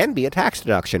occupied and be a tax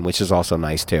deduction, which is also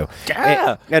nice too.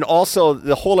 Yeah. And also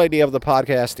the whole idea of the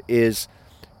podcast is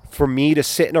for me to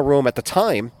sit in a room at the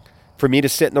time for me to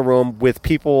sit in the room with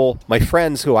people, my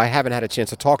friends who I haven't had a chance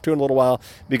to talk to in a little while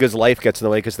because life gets in the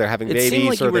way because they're having It babies seemed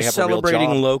like or you were they have a real celebrating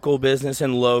job. local business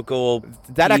and local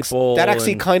That people.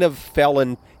 actually and- kind of fell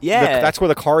in. Yeah. That's where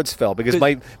the cards fell because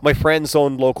my friends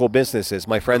owned local businesses.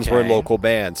 My friends were in Okay. local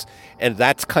bands, and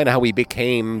that's kind of how we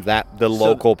became the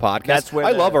local podcast. that's where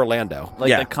I the- love Orlando. Like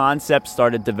Yeah. the concept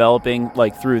started developing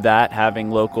like through that,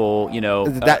 having local,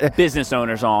 business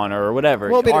owners on or whatever,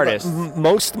 Well, but artists.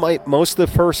 most of the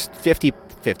first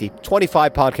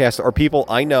 25 podcasts are people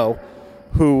I know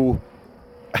who.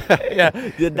 Yeah,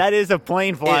 that is a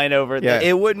plane flying over. yeah.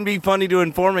 It wouldn't be funny to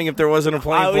informing if there wasn't a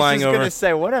plane I was flying just over. gonna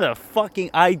say, what are the fucking?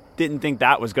 I didn't think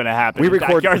that was gonna happen. We in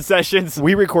record- backyard sessions.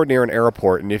 We record near an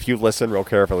airport, and if you listen real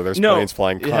carefully, there's No. planes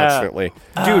flying Yeah. constantly.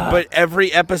 Dude, but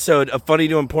every episode of Funny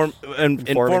to Informing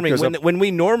Informing, 'cause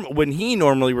when he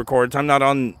normally records, I'm not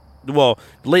on. Well,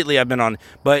 lately I've been on,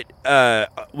 but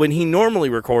when he normally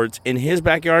records in his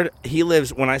backyard, he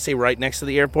lives. When I say right next to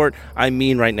the airport, I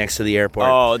mean right next to the airport.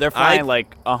 Oh, they're flying I-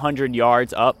 like 100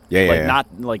 yards up. Yeah, like yeah.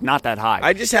 not that high.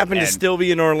 I just happen to And- still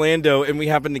be in Orlando, and we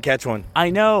happen to catch one.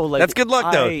 I know. Like That's good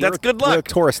luck, though. That's good We're a luck.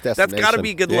 tourist That's destination. got to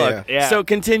be good Yeah, luck. yeah. So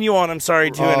continue on. I'm sorry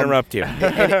to interrupt you.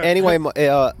 Anyway,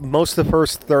 most of the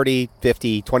first 30,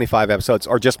 50, 25 episodes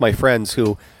are just my friends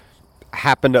who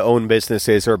happen to own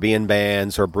businesses or be in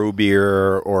bands or brew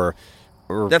beer or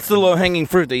That's the low hanging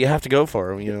fruit that you have to go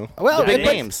for. well, big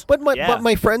but, names. But my, Yeah. but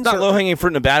my friends Not are low hanging fruit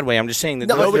in a bad way. I'm just saying that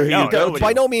no, those are who no, you go nobody. to.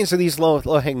 by no means are these low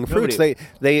hanging fruits.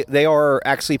 Nobody. They are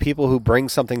actually people who bring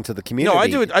something to the community. No, I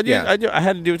do it. I do. Yeah. I do. I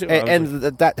had to do it too. And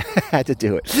that had to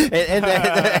do it,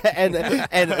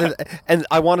 and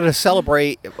I wanted to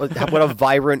celebrate what a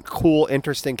vibrant, cool,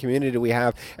 interesting community we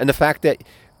have, and the fact that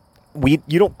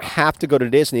you don't have to go to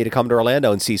Disney to come to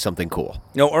Orlando and see something cool.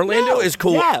 No, Orlando is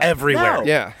cool Yeah, everywhere. no.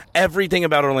 Yeah. Everything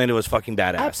about Orlando is fucking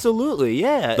badass. Absolutely,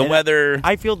 yeah. The And weather.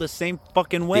 I feel the same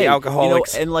fucking way.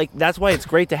 alcoholics. and like that's why it's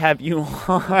great to have you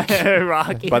on,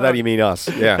 Rocky. By that you mean us?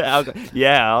 Yeah.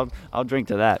 I'll drink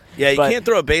to that. Yeah, you But- can't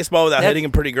throw a baseball without That's- hitting a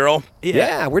pretty girl.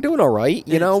 Yeah, we're doing all right.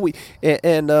 You know,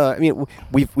 I mean,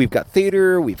 we've got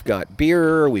theater, we've got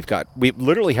beer, we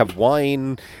literally have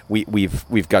wine.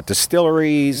 We've got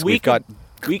distilleries, we got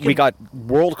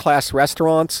world-class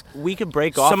restaurants. We could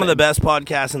break off Some of the and- best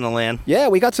podcasts in the land. Yeah,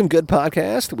 we got some good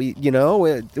podcasts.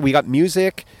 We got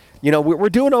music. We're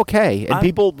doing okay, and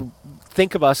people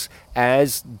think of us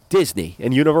as Disney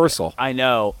and Universal. I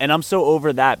know, and I'm so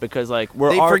over that because like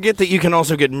They forget that you can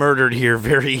also get murdered here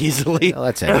very easily. Well,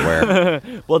 that's everywhere.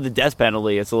 well, the death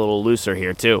penalty it's a little looser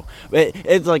here too.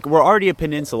 It's like we're already a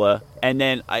peninsula, and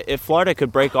then if Florida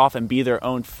could break off and be their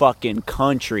own fucking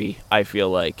country, I feel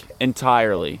like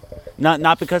entirely,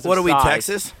 not because of What are we, size.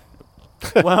 Texas?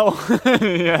 Well,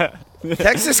 yeah.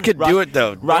 Texas could do it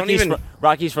though.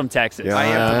 Rocky's from Texas. Yeah, I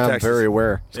am from I'm Texas. very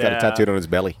aware. He's got a Yeah. tattooed on his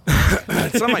belly.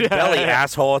 It's on my belly,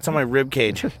 asshole. It's on my rib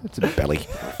cage. It's a belly.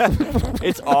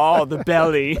 It's all the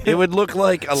belly. It would look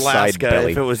like Alaska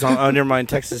belly. if it was under mine.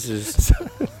 Texas is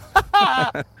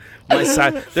my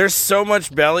side. There's so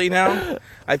much belly now.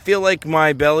 I feel like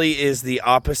my belly is the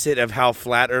opposite of how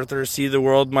flat earthers see the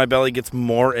world. My belly gets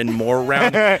more and more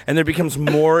round, and there becomes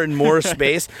more and more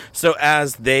space. So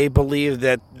as they believe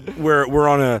that we're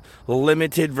on a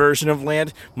limited version of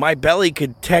land, my belly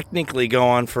could technically go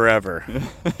on forever.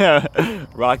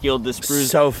 Rocky will disprove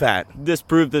So fat.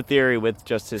 the theory with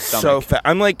just his stomach. So fat.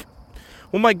 I'm like,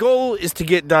 well, my goal is to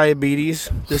get diabetes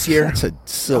this year. That's a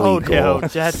silly Oh goal. no,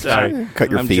 that's Sorry. Cut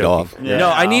your I'm feet joking. off. Yeah. No,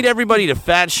 I need everybody to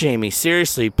fat shame me.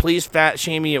 Seriously, please fat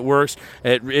shame me. It works.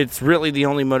 It's really the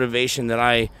only motivation that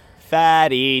I...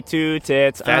 Fatty two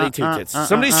tits. Fatty two tits.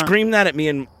 Somebody screamed that at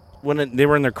me when they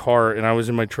were in their car and I was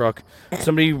in my truck.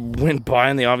 Somebody went by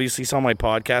and they obviously saw my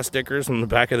podcast stickers on the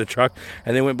back of the truck,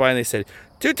 and they went by and they said,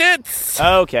 "Two tits!"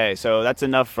 Okay, so that's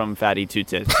enough from Fatty Two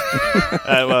Tits.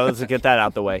 Well, let's get that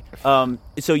out the way.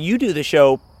 So you do the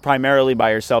show primarily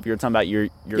by yourself. You're talking about your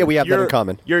Yeah, we have that in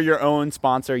common. You're your own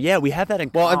sponsor. Yeah, we have that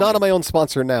in Well, common. I'm not on my own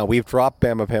sponsor now. We've dropped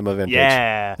Bama Pama Vintage.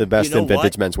 Yeah. The best You know in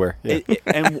vintage what? menswear. Yeah.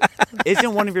 And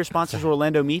isn't one of your sponsors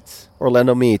Orlando Meats?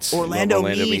 Orlando Meats. Orlando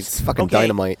Orlando Meats. Meats. It's fucking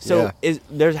dynamite. So Yeah.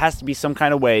 there has to be some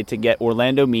kind of way to get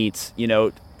Orlando Meats,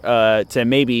 to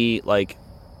maybe like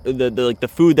the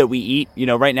food that we eat.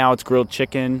 Right now it's grilled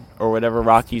chicken or whatever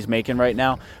Rocky's making right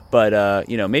now. But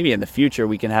maybe in the future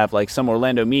we can have like some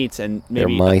Orlando Meats and They're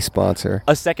maybe my sponsor.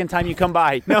 a second time you come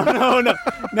by. No,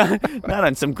 not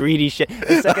on some greedy shit.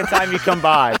 The second time you come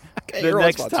by, the your own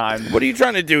next sponsor. time, What are you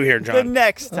trying to do here, the John?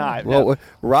 next time. Well,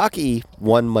 Rocky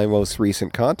won my most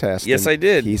recent contest. Yes, and I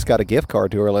did. He's got a gift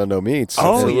card to Orlando Meats.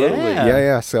 Oh, And- yeah.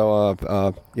 yeah. So,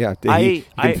 he I-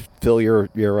 can fill your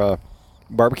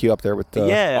barbecue up there with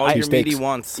Yeah, All I- two your steaks. meedy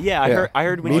wants. Yeah, Yeah. I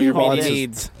heard when Meaty you called wants in.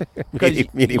 needs.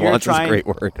 Meaty you're wants is a trying- great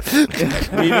word.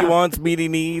 Meaty wants, meaty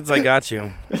needs. I got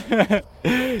you.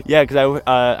 Yeah, because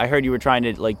I heard you were trying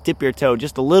to like dip your toe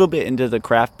just a little bit into the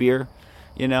craft beer,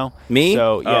 you know. Me?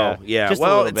 So yeah, Oh, yeah. just a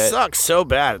Well, little it bit. sucks so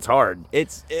bad. It's hard.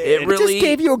 It's It I really just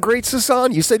gave you a great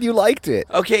Saison. You said you liked it.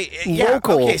 Okay, yeah.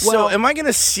 Local. Okay, so Well- am I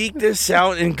gonna seek this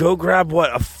out and go grab what,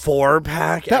 a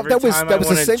 4-pack? That was time I a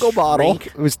wanna single bottle. drink?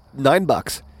 It was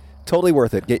 $9. Totally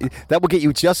worth it. That will get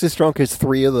you just as drunk as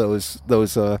 3 of those.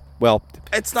 Well,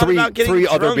 It's not three about getting three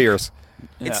other drunk. beers.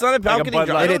 It's Yeah. not about Like a getting Bud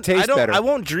drunk. Light. And it tastes better. I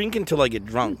won't drink until I get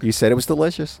drunk. You said it was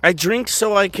delicious. I drink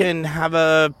so I can have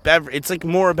a beverage. It's like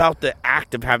more about the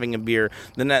act of having a beer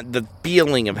than the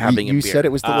feeling of having You a beer. said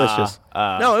it was delicious.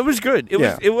 No, it was good.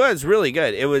 Yeah. It was really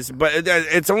good. It was, but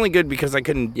it's only good because I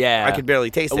couldn't. Yeah. I could barely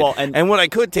taste it. Well, and what I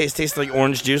could taste tasted like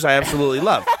orange juice. I absolutely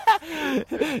love.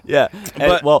 Yeah,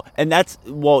 But- that's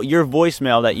your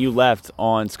voicemail that you left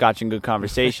on Scotch and Good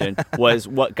Conversation was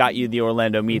what got you the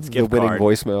Orlando Meats The gift winning card.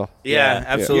 voicemail. Yeah,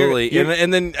 absolutely. You're-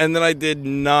 And then I did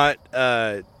not.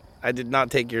 I did not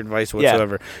take your advice Yeah.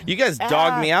 whatsoever. You guys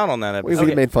dogged me out on that We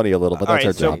episode. made fun of you a little, but All that's right,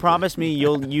 our so job. promise me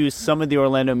you'll use some of the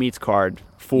Orlando Meats card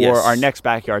for Yes. our next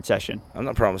backyard session. I'm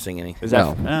not promising anything. Is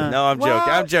that No. No, I'm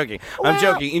joking. I'm joking. I'm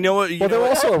joking. You know what? Well, they're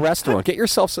also a restaurant. Get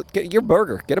your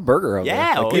burger. Get a burger over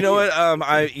Yeah, there. Like, You know what?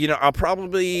 I'll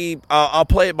probably I'll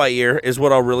play it by ear is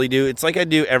what I'll really do. It's like I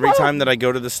do every time that I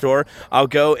go to the store. I'll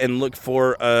go and look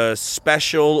for a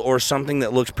special or something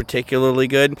that looks particularly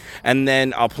good, and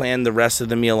then I'll plan the rest of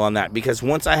the meal on that. Because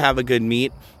once I have a good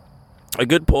meat, a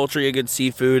good poultry, a good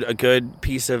seafood,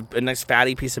 a nice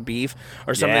fatty piece of beef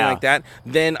or something Yeah. like that,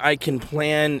 then I can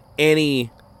plan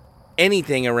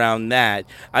anything around that.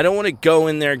 I don't want to go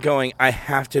in there going, I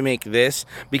have to make this,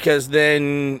 because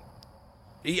then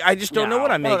I just don't know what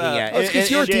I'm making at. It's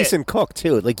because you're a decent cook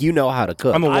too. Like you know how to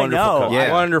cook. I'm a I wonderful know. cook.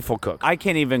 Yeah. Wonderful cook. I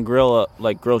can't even grill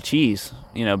cheese,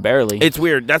 barely. It's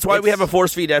weird. That's why we have a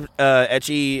force feed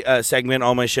Etchy segment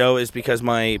on my show, is because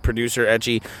my producer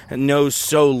Etchy knows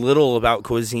so little about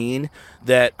cuisine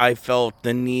that I felt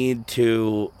the need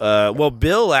to.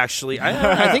 Bill actually,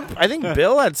 I think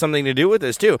Bill had something to do with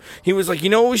this too. He was like, you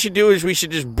know what we should do is we should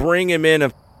just bring him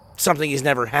in something he's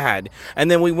never had,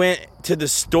 and then we went to the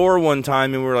store one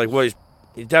time and we were like, well,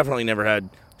 he's definitely never had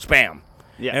Spam.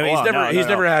 Yeah, I mean, he's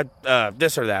never had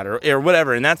this or that or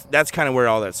whatever, and that's kind of where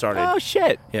all that started. Oh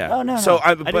shit! Yeah. Oh no. So,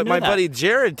 I didn't but know my that. buddy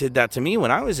Jared did that to me when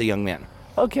I was a young man.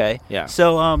 Okay. Yeah.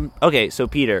 So So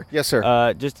Peter. Yes,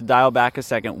 sir. Just to dial back a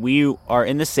second, we are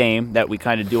in the same that we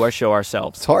kind of do our show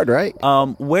ourselves. It's hard, right?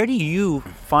 Where do you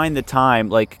find the time,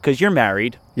 because you're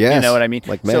married? Yes, You know what I mean?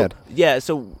 like So- mad. yeah.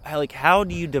 So, how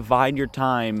do you divide your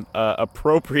time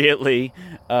appropriately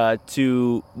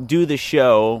to do the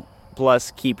show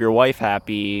plus keep your wife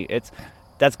happy?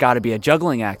 That's got to be a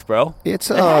juggling act, bro. It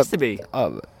has to be.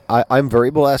 I'm very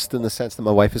blessed in the sense that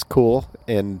my wife is cool,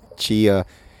 and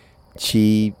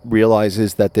she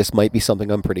realizes that this might be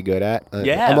something I'm pretty good at.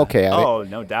 Yeah. I'm okay at it. Oh,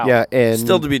 no doubt. Yeah, and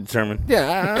Still to be determined.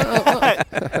 yeah.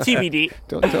 TBD.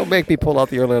 Don't make me pull out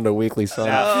the Orlando Weekly, son.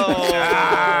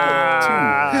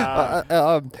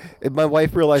 My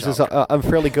wife realizes I'm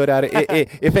fairly good at it.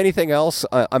 If anything else,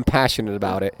 I'm passionate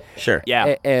about it. Sure.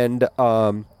 Yeah. And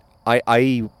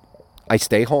I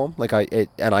stay home,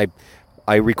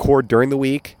 I record during the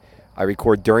week. I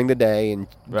record during the day, and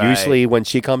Right. usually when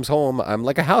she comes home, I'm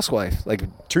like a housewife. Like,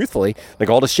 truthfully, like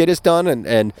all the shit is done,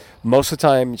 and most of the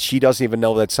time she doesn't even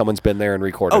know that someone's been there and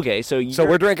recorded. Okay, so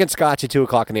we're drinking scotch at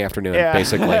 2:00 in the afternoon,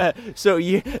 basically. So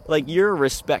you're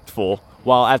respectful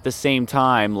while at the same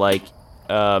time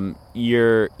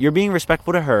you're being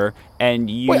respectful to her, and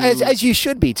you Well, as you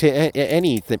should be to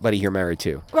anybody you're married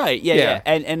to. right, yeah, Yeah.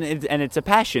 and it's a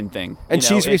passion thing, And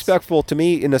she's respectful to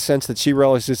me in the sense that she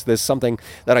realizes there's something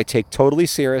that I take totally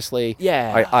seriously.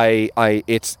 Yeah.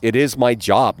 It is my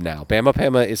job now. Bama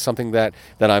Pama is something that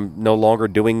I'm no longer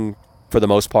doing for the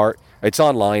most part. It's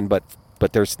online, but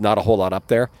there's not a whole lot up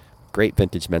there. Great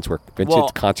vintage menswear,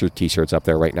 vintage concert T-shirts up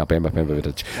there right now. Bama Pama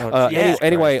vintage. Jesus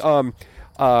Anyway,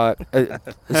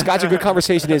 Scotch, a good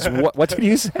conversation is what did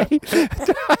you say?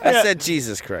 I said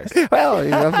Jesus Christ. Well,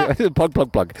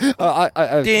 plug.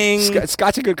 Ding.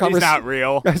 Scotch, a good conversation. not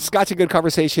real. Scotch, a good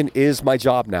conversation is my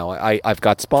job now. I've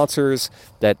got sponsors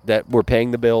that we're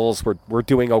paying the bills. We're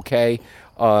doing okay.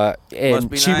 And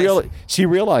be she nice. she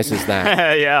realizes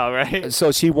that. yeah, right.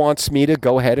 So she wants me to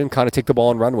go ahead and kind of take the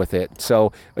ball and run with it.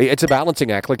 So it's a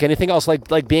balancing act, like anything else,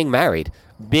 like being married.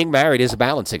 Being married is a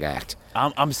balancing act.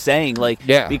 I'm saying, like,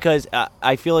 Yeah. because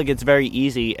I feel like it's very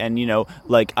easy, and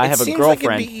like I have a seems girlfriend.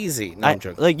 like it'd be easy. No, I'm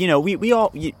joking. Like we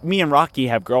all, me and Rocky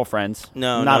have girlfriends.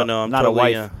 No, not I'm not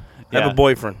totally, a wife. I have a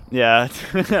boyfriend. Yeah,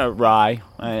 Rye.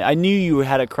 I knew you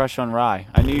had a crush on Rye.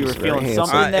 I knew you were feeling handsome.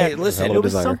 something there. Hey, listen, there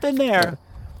was designer. something there.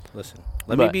 Listen,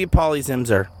 let me be Polly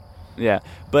Zimzer. Yeah,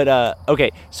 but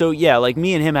okay, so yeah, like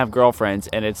me and him have girlfriends,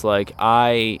 and it's like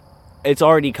it's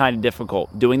already kind of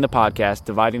difficult doing the podcast,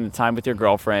 dividing the time with your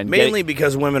girlfriend. Mainly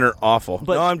because women are awful.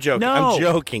 But no, I'm joking. no, I'm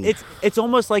joking. It's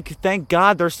almost like, thank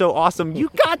God they're so awesome. You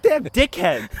goddamn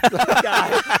dickhead.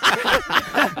 God.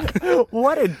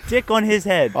 What a dick on his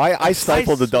head. I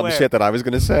stifled the dumb swear. shit that I was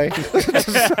going to say.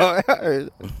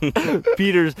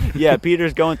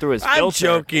 Peter's going through his I'm filter.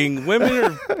 joking.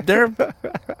 Women they're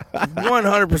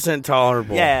 100%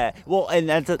 tolerable. Yeah, well, and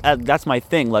that's my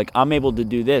thing. Like, I'm able to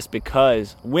do this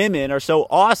because women are so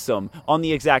awesome. On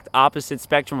the exact opposite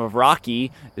spectrum of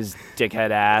Rocky is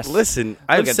dickhead ass. Listen,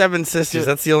 I have 7 sisters.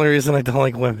 That's the only reason I don't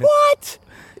like women. What?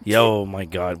 Yo, my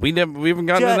God, we haven't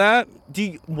gotten to that.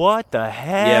 What the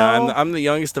hell? Yeah, I'm the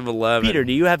youngest of 11. Peter,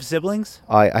 do you have siblings?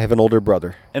 I have an older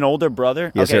brother. An older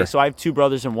brother? Yes, okay, sir. so I have 2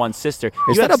 brothers and 1 sister. Is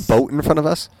You that have a boat in front of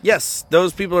us? Yes,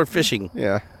 those people are fishing.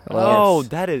 Yeah. Oh,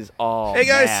 that is all. Hey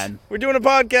guys, man. we're doing a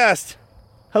podcast.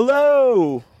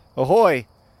 Hello. Ahoy.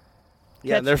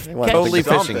 Yeah, they're Catch totally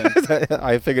something. fishing.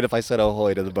 I figured if I said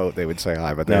ahoy to the boat, they would say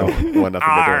hi, but they don't want nothing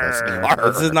to do with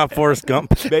us. This is not Forrest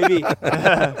Gump.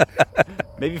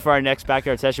 Maybe for our next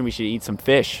backyard session, we should eat some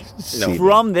fish No.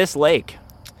 from this lake.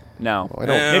 No, I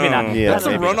don't- maybe not. Yeah, That's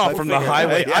a maybe. runoff from the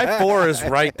highway. I-4 is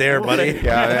right there, buddy.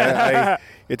 Yeah,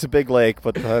 it's a big lake,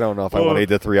 but I don't know if I want to eat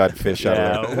the 3-eyed fish out of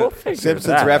Yeah, it. we'll figure Simpsons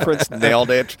that reference, nailed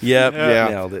it. Yep, Yeah.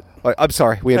 nailed it. I'm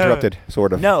sorry, we interrupted,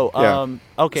 sort of. No, Yeah.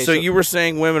 okay. So you were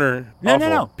saying women are no, awful.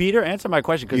 no. Peter, answer my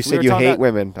question. 'Cause You we said were you talking hate about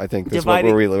women, I think. That's what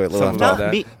dividing- we left Something off. about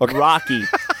that. me, Rocky.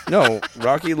 No,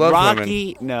 Rocky loves women.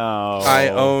 Rocky, no. I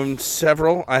own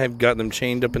several. I have got them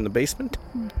chained up in the basement.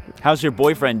 How's your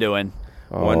boyfriend doing?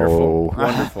 Wonderful. Oh.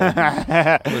 Wonderful.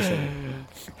 Listen,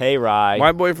 Hey, Rye.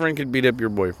 my boyfriend could beat up your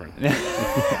boyfriend.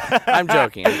 I'm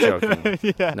joking.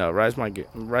 No, Rye's my dude.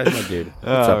 What's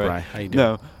up, right. Rye? How you doing?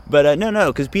 No, but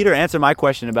no, because Peter answered my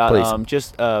question about Please.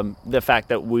 just the fact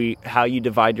that how you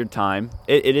divide your time.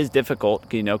 It is difficult,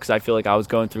 because I feel like I was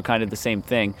going through kind of the same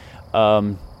thing,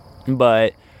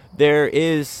 but there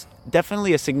is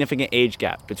definitely a significant age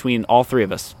gap between all 3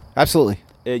 of us. Absolutely.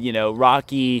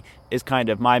 Rocky is kind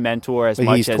of my mentor as But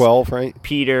much he's as 12, right?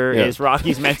 Peter Yeah. is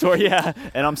Rocky's mentor. Yeah,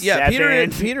 and I'm Yeah,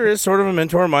 7. Peter is sort of a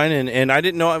mentor of mine, and I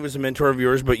didn't know I was a mentor of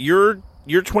yours, but you're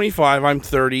 25, I'm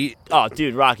 30. Oh,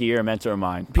 dude, Rocky, you're a mentor of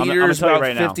mine. I'm Peter's gonna tell you about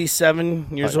right now. 57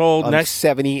 years old. I'm Next,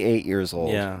 78 years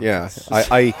old. Yeah. Yeah.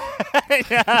 I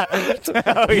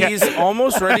he's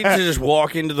almost ready to just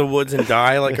walk into the woods and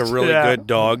die like a really Yeah. good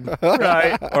dog.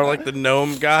 Right. Or like the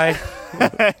gnome guy.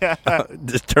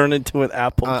 Just turn into an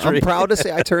apple tree. I'm proud to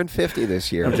say I turned 50 this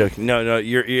year. I'm joking. No,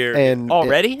 you're And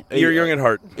Already? you're young at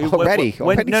heart. Already?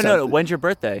 Already No. something. When's your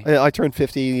birthday? I turned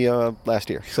 50 last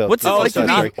year. So What's it that's like to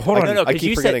that's be- right. hold on. No, I 'cause keep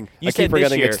you said- forgetting. you I said keep this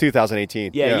forgetting year. it's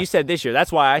 2018. Yeah, you said this year.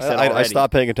 That's why I said I already.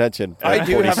 stopped paying attention. I at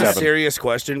do have a 47. serious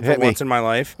question for Hit me. once in my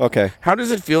life. Okay. How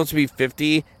does it feel to be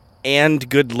 50 and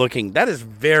good looking? That is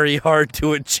very hard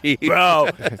to achieve. Bro,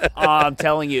 I'm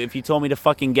telling you, if you told me to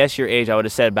fucking guess your age, I would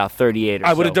have said about 38 or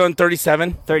I would have done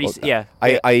 37. 30, yeah.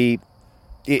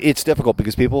 It's difficult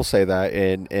because people say that,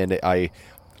 and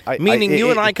Meaning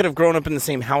you and I could have grown up in the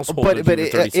same household. But if you were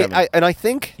 37. and I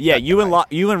think Yeah, you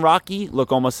and Rocky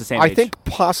look almost the same I age. think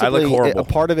possibly horrible. a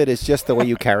part of it is just the way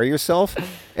you carry yourself.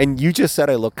 And you just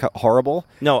said I look horrible.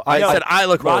 No, I said I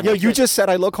look horrible. No, you just said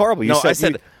I look horrible. You No,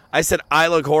 said I said I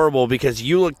look horrible because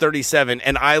you look 37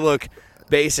 and I look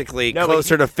basically No, but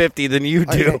closer to 50 than you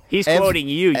do. He's every- quoting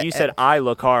you. You said I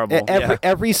look horrible.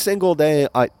 every single day,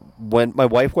 when my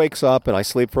wife wakes up and I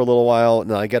sleep for a little while, and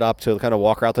then I get up to kind of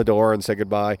walk her out the door and say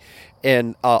goodbye,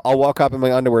 and I'll walk up in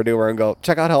my underwear to her and go,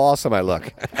 check out how awesome I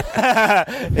look.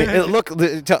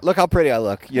 Look how pretty I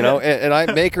look, and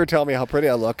I make her tell me how pretty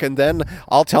I look, and then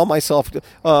I'll tell myself,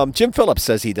 Jim Phillips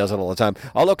says he does it all the time.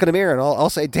 I'll look in the mirror and I'll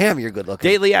say, damn, you're good looking.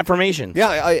 Daily affirmation.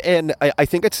 Yeah, I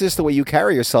think it's just the way you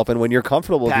carry yourself, and when you're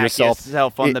comfortable with Pat yourself,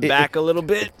 yourself on the back a little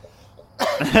bit.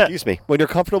 excuse me, when you're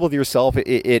comfortable with yourself,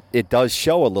 it does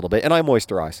show a little bit, and I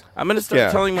moisturize. I'm going to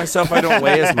start telling myself I don't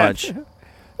weigh as much.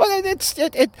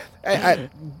 Well,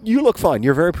 you look fine.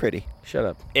 You're very pretty. Shut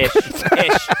up. Ish.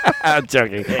 I'm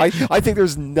joking. I think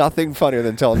there's nothing funnier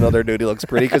than telling another dude he looks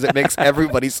pretty because it makes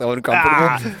everybody so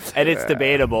uncomfortable. And it's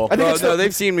debatable. I think Well, it's no,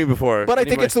 they've seen me before. But I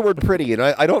think it's the word pretty, and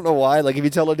I don't know why. Like, if you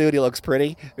tell a dude he looks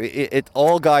pretty,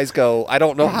 all guys go, I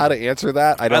don't know how to answer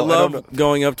that. I don't know.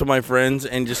 Going up to my friends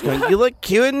and just going, you look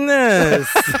cute in this.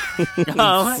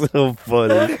 It's so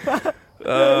funny.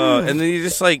 And then you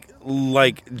just like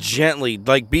gently,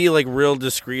 like be like real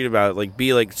discreet about it, like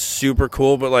be like super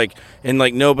cool, but like and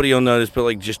like nobody will notice, but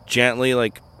like just gently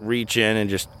like reach in and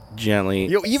just gently.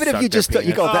 Even if suck you their just you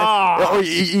penis. go that,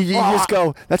 you just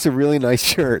go, that's a really nice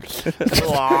shirt.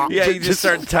 Yeah, you just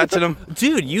start touching them.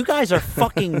 Dude, you guys are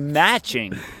fucking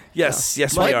matching. Yes,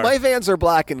 we are. My Vans are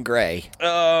black and gray.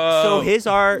 So his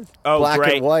are Black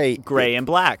gray, and white. gray and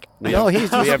black. No, we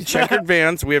have checkered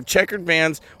Vans, we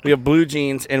have blue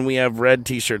jeans, and we have red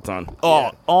T-shirts on.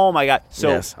 Oh my God. So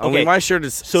Yes. Only my shirt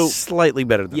is slightly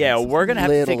better than yeah, his. we're gonna have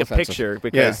to Little take a offensive. picture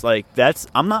because like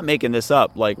I'm not making this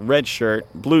up. Like red shirt,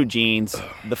 blue jeans,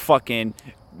 the fucking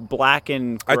black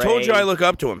and gray. I told you I look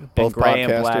up to him. Both gray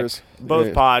and black. podcasters. Both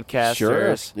Yeah. podcasters.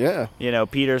 Sure. Yeah. You know,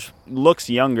 Peter's looks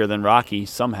younger than Rocky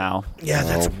somehow. Yeah,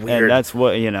 that's weird. And that's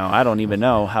what, I don't even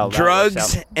know how that works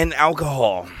Drugs out. and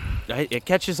alcohol. It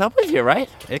catches up with you, right?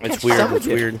 It It's catches weird. up with It's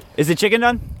you. weird. Is the chicken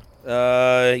done?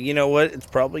 You know what? It's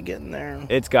probably getting there.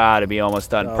 It's got to be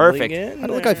almost done. Probably Perfect. getting I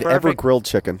don't think there. I've ever Perfect. grilled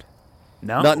chicken.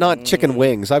 No. Not chicken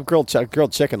wings. I've grilled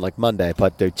chicken like Monday,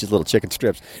 but they're just little chicken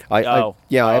strips.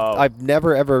 I've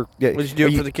never ever. What did you do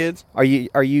it for the kids? Are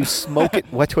you smoking?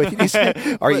 What did you say?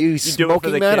 Are you do it for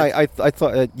smoking the that? kids. I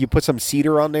thought you put some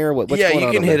cedar on there. What's Yeah, going you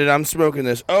on can over hit there? it. I'm smoking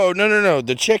this. Oh, no.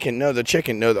 The chicken. No,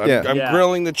 I'm Yeah.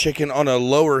 grilling the chicken on a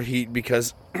lower heat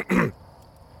because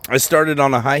I started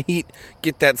on a high heat,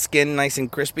 get that skin nice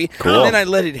and crispy. Cool. And then I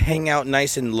let it hang out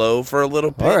nice and low for a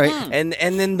little bit. All right. And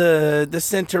then the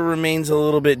center remains a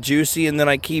little bit juicy, and then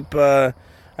I keep kind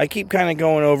of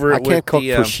going over it I with can't cook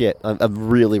the, for shit. I'm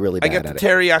really I bad got the at it.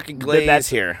 teriyaki glaze that's-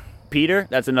 here. Peter,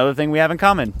 that's another thing we have in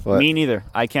common. What? Me neither.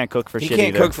 I can't cook for He shit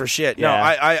can't either. cook for shit. No,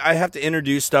 Yeah. I have to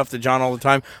introduce stuff to John all the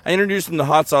time. I introduced him to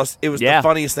hot sauce. It was the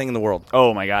funniest thing in the world.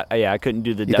 Oh my God. Yeah, I couldn't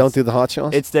do the You don't do the hot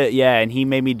sauce? It's and he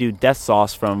made me do death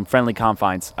sauce from Friendly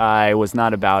Confines. I was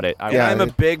not about it. Yeah. I'm a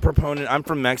big proponent. I'm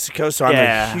from Mexico, so I'm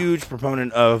Yeah. a huge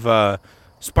proponent of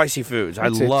spicy foods.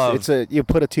 You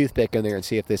put a toothpick in there and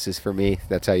see if this is for me.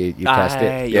 That's how you test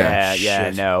it. Yeah,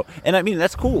 Shit. no. And I mean,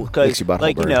 that's cool because, Makes your butthole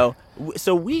like, burn.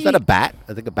 so we. Is that a bat?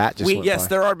 I think a bat just went Yes, by.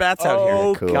 there are bats out here.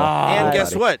 Oh, Cool. God. And guess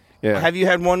buddy. what? Yeah. Have you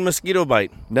had one mosquito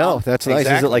bite? No, that's nice. Is it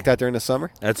Exactly. like that during the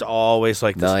summer? That's always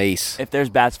like this. Nice. If there's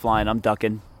bats flying, I'm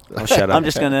ducking. Oh, shut up. I'm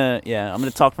just gonna, I'm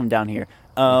gonna talk from down here.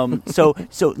 So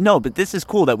no, but this is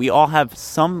cool that we all have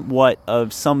somewhat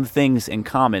of some things in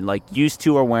common. Like, used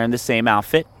two are wearing the same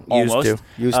outfit. Used Almost. to.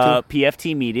 Used to.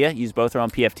 PFT Media. You both are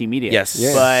on PFT Media. Yes.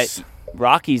 Yes. But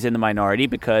Rocky's in the minority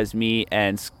because me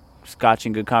and Scotch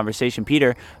and Good Conversation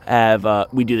Peter have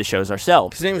we do the shows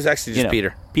ourselves. His name is actually just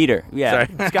Peter. Peter, yeah.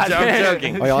 Sorry. Scotch, I'm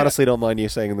joking. I honestly don't mind you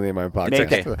saying the name of my Make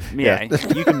podcast.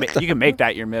 it, you can make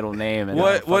that your middle name. And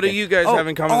What do you guys have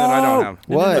in common that I don't have?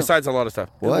 What? Besides a lot of stuff.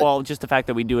 What? Well, just the fact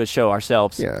that we do a show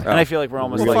ourselves. Yeah. And I feel like we're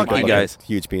almost Well, like fuck you guys.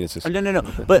 Huge penises. No.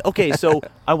 But okay, so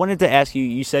I wanted to ask you.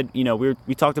 You said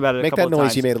we talked about it. Make a couple that of noise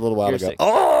times. you made a little while You're ago. sick.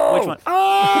 Oh! Which one?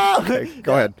 Okay,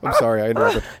 go ahead. I'm sorry. I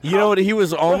interrupted. You know what? He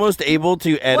was almost able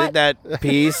to edit that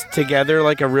piece together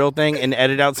like a real thing and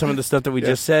edit out some of the stuff that we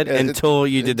just said Yeah, until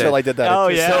you did that. Until I did that. Oh,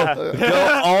 It's yeah.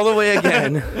 Go all the way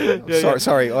again.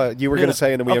 Sorry. You were going to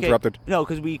say, and then we Okay. interrupted. No,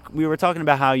 because we were talking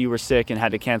about how you were sick and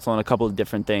had to cancel on a couple of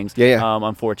different things. Yeah.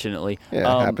 Unfortunately.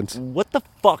 Yeah, it happens. What the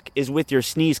fuck is with your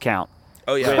sneeze count?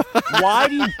 Oh yeah, Why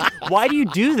do you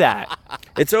do that?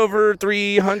 it's over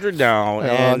 300 now.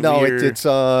 And No, we're it's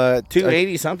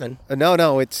 280 something.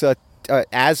 no, it's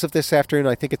as of this afternoon,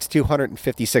 I think it's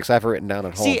 256. I have it written down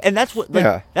at home. See, and that's what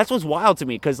that's what's wild to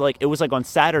me because it was like on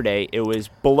Saturday it was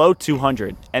below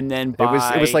 200, and then it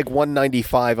was like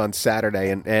 195 on Saturday,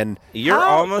 and You're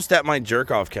How? almost at my jerk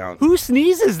off count. who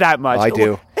sneezes that much? I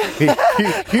do.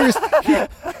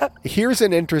 Here's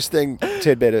an interesting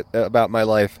tidbit about my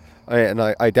life, and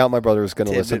I doubt my brother is going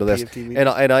to listen to this. PFTV.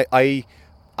 And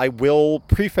I will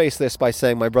preface this by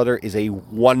saying my brother is a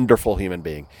wonderful human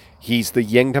being. He's the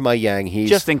yin to my yang. He's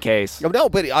Just in case. No,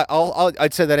 but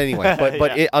I'd say that anyway.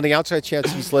 But Yeah. on the outside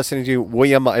chance he's listening to you,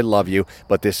 William, I love you,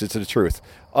 but this is the truth.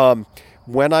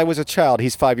 When I was a child,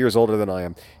 he's 5 years older than I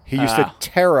am. He used to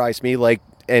terrorize me like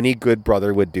any good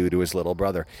brother would do to his little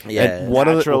brother. Yeah. And one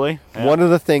Naturally. of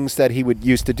the things that he would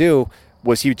used to do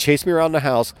was he would chase me around the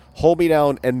house, hold me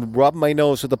down, and rub my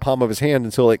nose with the palm of his hand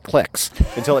until it clicks,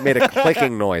 until it made a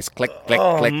clicking noise. Click, click,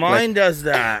 click, Mine click. does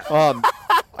that.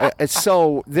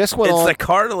 So this went It's on. the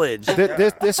cartilage.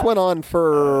 This went on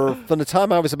from the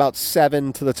time I was about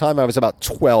 7 to the time I was about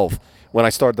 12 when I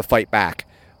started to fight back.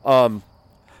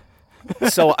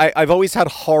 So I've always had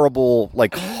horrible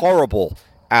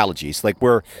allergies, like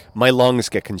where my lungs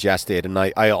get congested and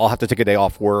I'll have to take a day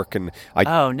off work and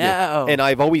and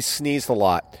I've always sneezed a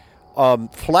lot.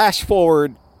 Flash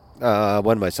forward,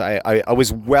 when was I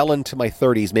was well into my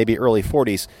 30s, maybe early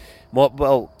 40s.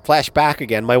 Well, flash back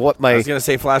again. I was gonna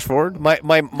say flash forward. My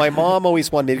mom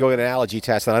always wanted me to go get an allergy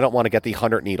test, and I don't want to get the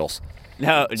 100 needles.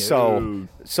 No.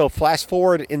 So flash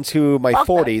forward into my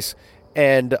 40s,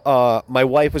 and my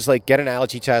wife was like, get an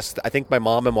allergy test. I think my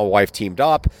mom and my wife teamed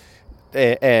up,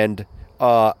 and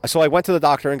so I went to the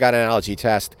doctor and got an allergy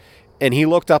test, and he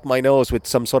looked up my nose with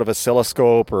some sort of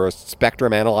oscilloscope or a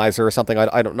spectrum analyzer or something.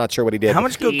 I'm not sure what he did. How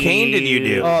much cocaine did you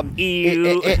do?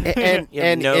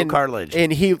 And no cartilage.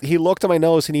 And he looked at my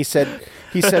nose and he said,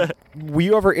 "Were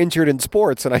you ever injured in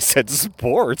sports?" And I said,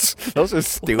 "Sports? Those are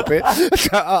stupid."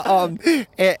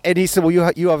 And he said, "Well,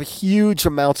 you have huge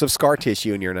amounts of scar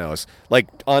tissue in your nose, like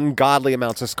ungodly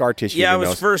amounts of scar tissue." Yeah, in I your was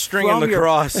nose. first string in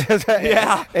lacrosse.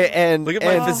 Yeah. And Look at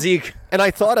my physique. And I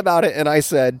thought about it and I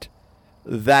said,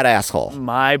 that asshole.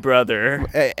 My brother.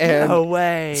 And no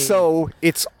way. So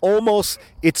it's almost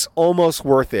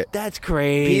worth it. That's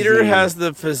crazy. Peter has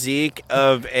the physique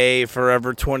of a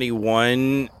Forever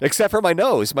 21. Except for my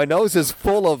nose. My nose is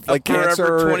full of like Forever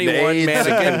cancer 21 and AIDS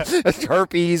mannequin. and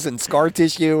herpes and scar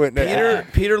tissue.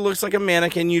 And Peter looks like a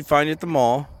mannequin you'd find at the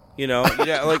mall. You know, you'd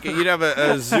have a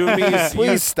Zoomies.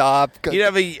 Please stop. You'd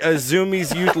have a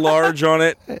Zoomies Youth Large on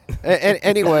it.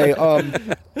 Anyway,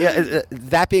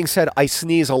 that being said, I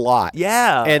sneeze a lot.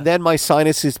 Yeah. And then my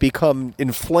sinuses become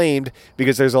inflamed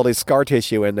because there's all this scar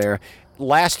tissue in there.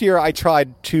 Last year, I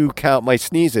tried to count my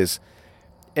sneezes,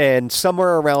 and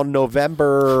somewhere around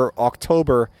November,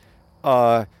 October,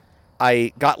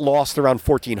 I got lost around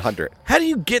 1,400. How do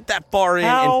you get that far in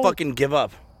and fucking give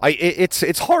up?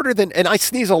 It's harder than, and I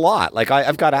sneeze a lot. Like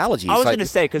I've got allergies. I was going to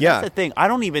say, because that's the thing. I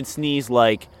don't even sneeze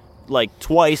like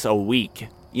twice a week.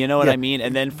 You know what I mean?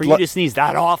 And then for you to sneeze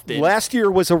that often. Last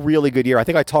year was a really good year. I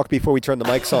think I talked before we turned the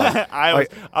mics on.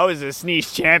 I was a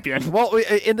sneeze champion. Well,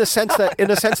 in the sense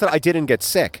that I didn't get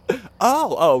sick.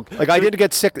 Oh. Like I didn't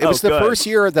get sick. It was the first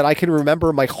year that I can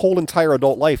remember my whole entire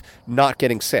adult life not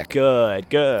getting sick. Good.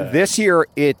 This year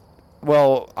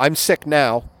I'm sick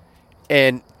now,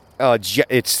 and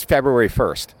it's February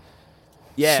 1st.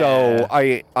 Yeah. So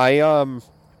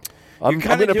I'm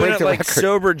kind going of to doing break it the like record.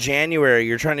 sober January.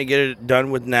 You're trying to get it done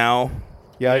with now.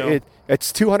 Yeah, you know?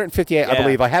 it's 258, I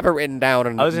believe. I have it written down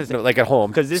and I was gonna say, like at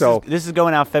home. Because this is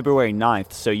going out February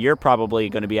 9th, so you're probably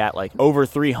going to be at like over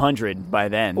 300 by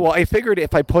then. Well, I figured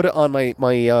if I put it on my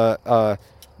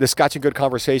the Scotch and Good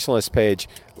Conversationalist page,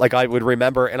 like I would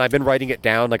remember, and I've been writing it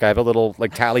down. Like I have a little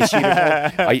like tally sheet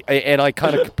at home. I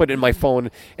kind of put it in my phone,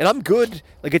 and I'm good.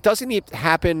 Like it doesn't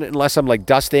happen unless I'm like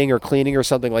dusting or cleaning or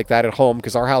something like that at home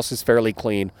because our house is fairly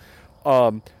clean.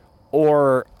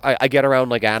 Or I get around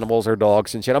like animals or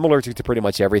dogs and shit. I'm allergic to pretty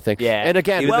much everything. Yeah. And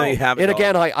again, Even though you have a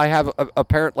dog. I have a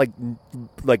apparent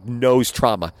like nose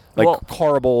trauma, like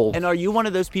horrible. And are you one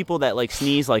of those people that like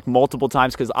sneeze like multiple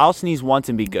times? Because I'll sneeze once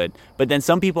and be good, but then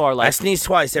some people are like, I sneeze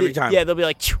twice every time. Yeah, they'll be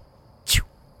like, choo, choo,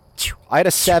 choo. I had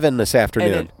a 7 this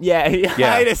afternoon. And then,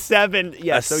 I had a 7.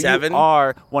 Yeah, A so 7? you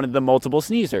are one of the multiple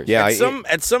sneezers. Yeah.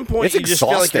 At some point, it's you just feel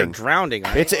like you're exhausting. drowning.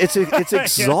 Right? It's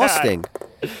exhausting.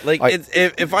 Like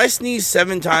if I sneeze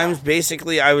 7 times,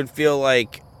 basically I would feel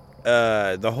like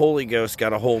the Holy Ghost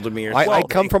got a hold of me or something. I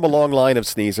come from a long line of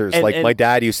sneezers. And My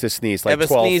dad used to sneeze like Have a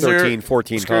 12, sneezer, 13,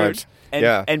 14 Scrooge.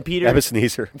 times. And Peter, I have a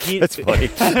sneezer. That's funny.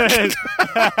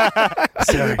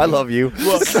 Sorry. I love you.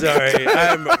 Sorry,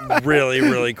 I'm really,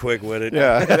 really quick with it.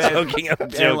 Yeah. I'm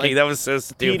joking. like, That was so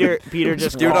stupid. Peter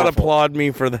just Do not coughed. applaud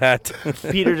me for that.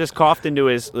 Peter just coughed into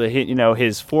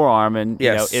his forearm, and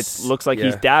Yes. it looks like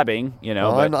he's dabbing.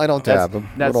 No, but I don't that's- dab. I'm an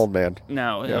that's- old man.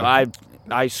 No, Yeah.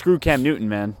 I screw Cam Newton,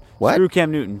 man. What? Screw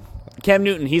Cam Newton. Cam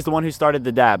Newton, he's the one who started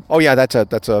the dab. Oh yeah, that's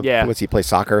a. Yeah. What's he play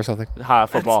soccer or something?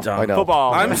 Football. dumb. I know.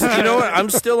 Football. You know what? I'm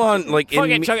still on like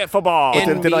Fucking chug it, football.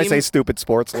 in- Did I say meme- stupid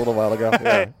sports a little while ago?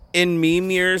 Yeah. in meme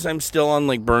years. I'm still on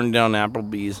like burned down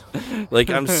Applebee's.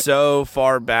 Like I'm so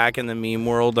far back in the meme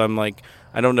world. I'm like,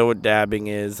 I don't know what dabbing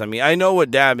is. I mean, I know what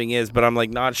dabbing is, but I'm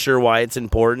like not sure why it's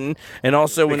important. And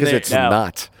also when Because they, it's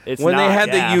not. It's when not, they had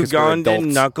yeah. the 'Cause we're Ugandan adults.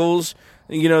 knuckles,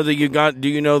 you know the do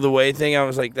you know the way thing? I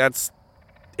was like, that's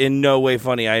in no way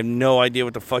funny. I have no idea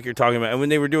what the fuck you're talking about. And when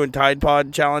they were doing Tide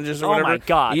Pod challenges or Oh whatever, my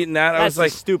God. eating that, I That's was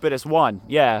like, the stupidest one.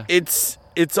 Yeah. it's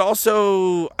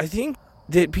also, I think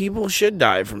that people should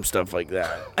die from stuff like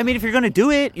that. I mean, if you're gonna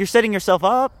do it, you're setting yourself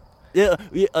up. Yeah,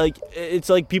 like it's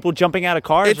like people jumping out of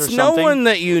cars or It's something. no one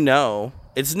that you know.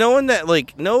 It's no one that,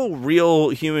 like, no real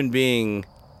human being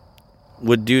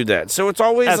would do that. So it's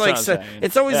always That's like what I'm saying.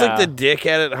 it's always like Yeah. the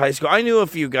dickhead at high school. I knew a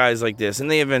few guys like this,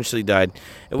 and they eventually died,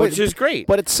 which is great.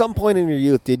 But at some point in your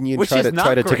youth, didn't you Which try is to not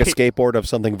take a great. skateboard of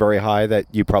something very high that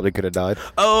you probably could have died?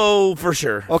 Oh, for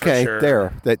sure. Okay, for sure.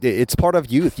 there. That it's part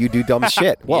of youth. You do dumb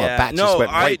shit. Well, Yeah. a bat no, just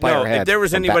went right by no. her head. If there was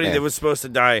from anybody Batman. that was supposed to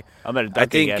die, I'm gonna I duck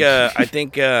think again.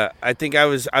 I think I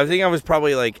was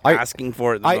probably like asking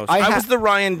for it the most. I was the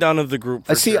Ryan Dunn of the group.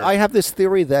 For See, sure. I have this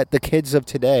theory that the kids of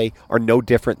today are no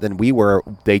different than we were.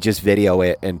 They just video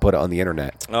it and put it on the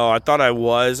internet. Oh, I thought I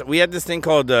was. We had this thing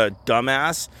called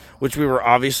Dumbass, which we were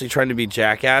obviously trying to be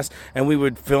jackass, and we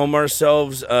would film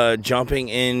ourselves jumping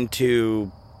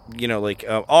into,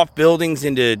 off buildings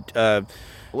into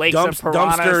Lakes and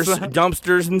piranhas.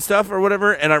 dumpsters and stuff or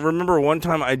whatever. And I remember one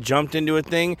time I jumped into a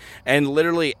thing, and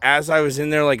literally as I was in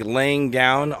there, like laying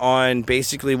down on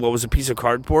basically what was a piece of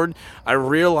cardboard, I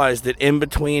realized that in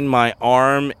between my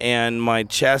arm and my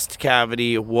chest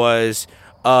cavity was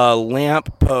a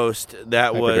lamp post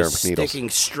that was Hypodermic needles. sticking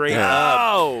straight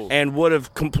Oh. up and would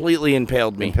have completely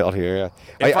impaled me. Impaled here,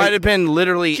 yeah. If I'd have been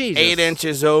literally Jesus. 8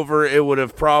 inches over, it would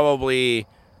have probably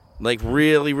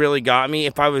really, really got me.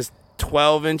 If I was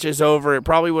 12 inches over, it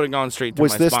probably would have gone straight to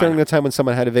Was my this spine. during the time when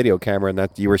someone had a video camera and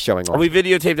that you were showing off? We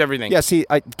videotaped everything. Yeah, see,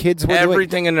 kids were doing,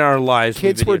 Everything in our lives.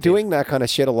 kids were videotaped. doing that kind of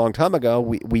shit a long time ago.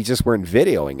 We just weren't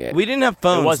videoing it. We didn't have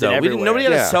phones, wasn't though. everywhere. Nobody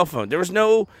had Yeah. a cell phone. There was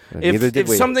no. Neither If did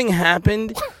we. something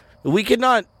happened, we could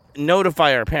not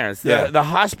notify our parents. Yeah. The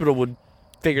hospital would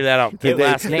figure that out. They, through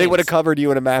last they would have names. covered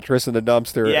you in a mattress in a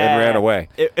dumpster Yeah. and ran away.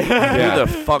 It, Who the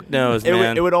fuck knows, it, man?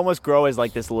 would, it would almost grow as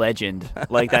like this legend,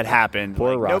 like that happened.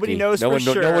 Poor Like, Rocky. nobody knows no for one,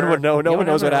 sure. No one would know. No one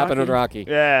knows what remember happened with Rocky.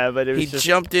 Yeah, but it was he just,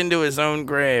 jumped into his own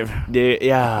grave. Dude,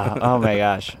 yeah. Oh my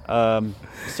gosh.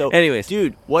 So, Anyways.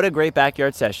 dude, what a great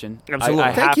backyard session. Absolutely. I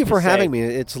have Thank you to for say. having me.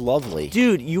 It's lovely.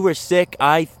 Dude, you were sick.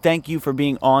 I thank you for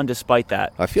being on despite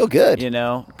that. I feel good. You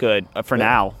know, good for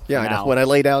now. Yeah, For I know. now. When I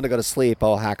lay down to go to sleep,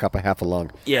 I'll hack up a half a lung.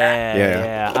 Yeah,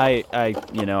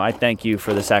 Yeah. I thank you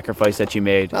for the sacrifice that you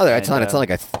made. No, it's And, not. It's not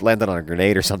like I landed on a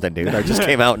grenade or something, dude. I just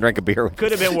came out and drank a beer.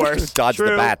 Could have been worse. Dodged the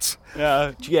True. bats.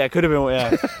 Yeah, it could have been.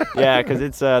 Yeah, yeah, because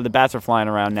it's the bats are flying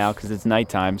around now because it's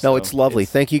nighttime. No, so it's lovely.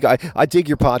 Thank you, guys. I dig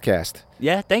your podcast.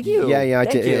 Yeah, thank you. Yeah, I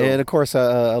Thank did. you. And of course,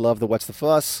 I love the What's the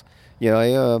Fuss. Yeah,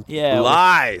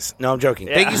 Lies. No, I'm joking.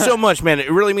 Yeah. Thank you so much, man.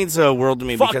 It really means the world to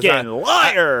me because fucking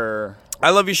liar. I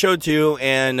love your show too,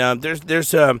 and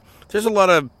there's a lot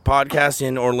of podcasts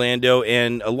in Orlando,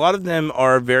 and a lot of them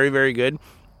are very, very good.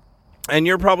 And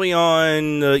you're probably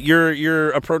on.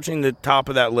 You're approaching the top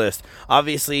of that list.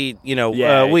 Obviously,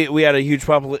 Yeah. we had a huge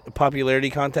popularity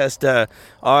contest on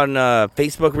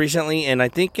Facebook recently, and I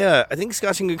think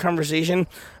Scotch and Good Conversation.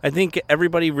 I think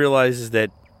everybody realizes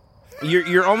that.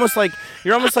 You're almost like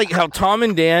how Tom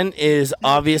and Dan is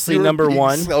obviously You're number being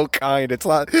one. So kind. It's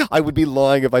not. I would be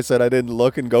lying if I said I didn't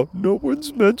look and go. No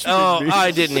one's mentioning Oh, me. I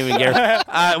didn't even care.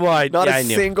 I Not a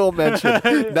knew. single mention.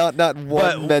 not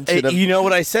one mention. Of, You know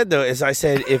what I said though is I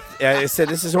said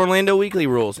this is Orlando Weekly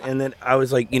rules, and then I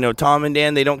was like, Tom and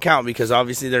Dan, they don't count because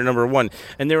obviously they're number one,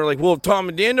 and they were like, well, if Tom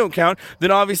and Dan don't count, then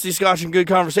obviously Scotch and Good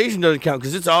Conversation doesn't count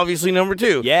because it's obviously number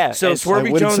two. Yeah, So it's- I Swervy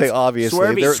wouldn't Jones, say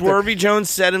obviously. They're- Swervy Jones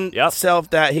said himself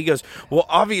that he goes, well,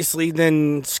 obviously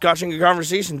then Scotch and Good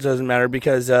Conversations doesn't matter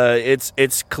because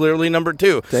it's clearly number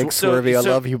two. Thanks, So- Swervy. I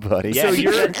so- love you, buddy. Yeah. So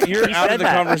you're He out said of the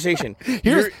that. conversation.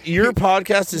 Your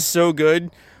podcast is so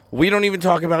good. We don't even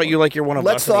talk about you like you're one of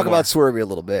Let's us. talk anymore. about Swervy a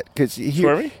little bit, because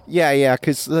Swervy? Yeah,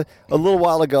 because a little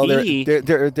while ago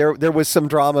there was some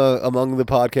drama among the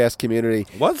podcast community.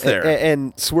 Was there?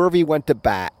 And Swervy went to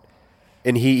bat,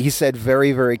 and he said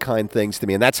very, very kind things to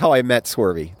me, and that's how I met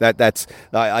Swervy.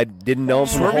 I didn't know him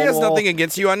from Swervy has Hole. nothing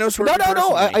against you. I know Swervy.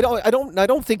 No. personally. I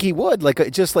don't think he would. Like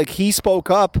he spoke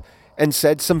up and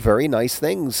said some very nice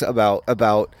things about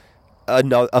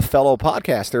a fellow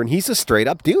podcaster, and he's a straight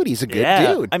up dude. He's a good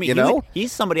dude. I mean, you know.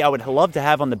 he's somebody I would love to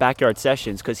have on the backyard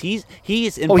sessions because he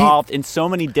is involved in so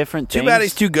many different Too things. bad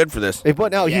he's too good for this.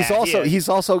 But now Yeah, he's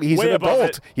Way an above adult.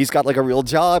 it. He's got like a real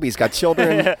job. He's got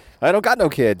children. I don't got no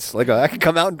kids. Like I can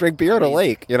come out and drink beer at a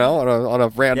lake, on a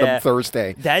random Yeah.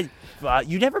 Thursday. That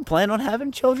you never plan on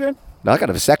having children? No, I got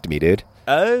a vasectomy, dude.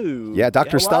 Oh. Yeah,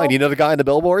 Dr. Stein. well, You know the guy on the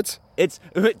billboards? It's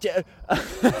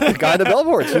The guy on the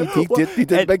billboards. He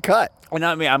did a big cut. And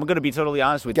I mean, I'm going to be totally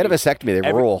honest with Get you. a vasectomy.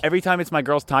 They rule. Every time it's my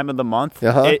girl's time of the month,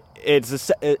 Uh-huh.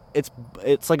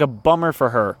 it's like a bummer for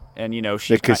her, and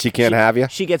Because she can't have you?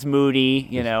 She gets moody,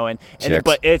 and Chicks.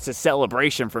 but it's a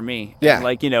celebration for me. Yeah. And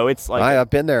like it's like I've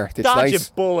been there. It's dodging nice.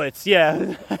 bullets.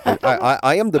 Yeah.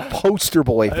 I am the poster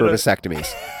boy for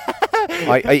vasectomies.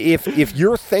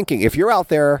 If you're out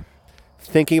there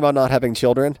thinking about not having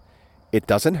children, it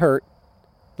doesn't hurt.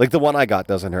 Like the one I got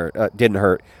didn't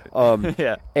hurt.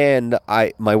 Yeah. And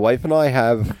my wife and I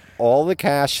have all the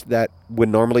cash that would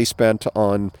normally spent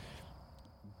on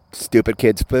stupid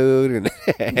kids' food and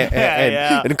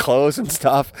and clothes and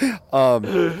stuff.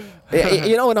 And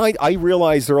I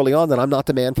realized early on that I'm not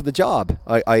the man for the job.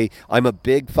 I'm a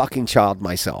big fucking child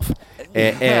myself,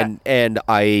 and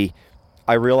I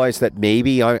realized that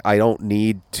maybe I don't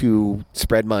need to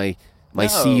spread my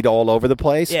seed all over the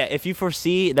place. Yeah. If you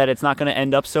foresee that it's not going to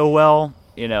end up so well,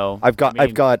 I've got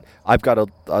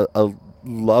a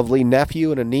lovely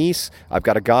nephew and a niece. I've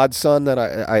got a godson that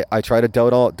I try to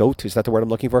dote. Is that the word I'm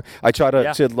looking for? I try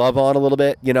to love on a little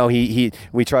bit.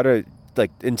 We try to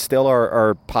like instill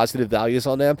our positive values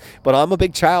on them. But I'm a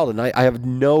big child, and I have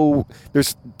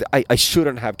I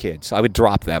shouldn't have kids. I would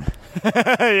drop them.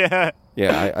 Yeah.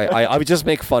 Yeah, I would just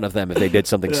make fun of them if they did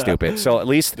something stupid. So at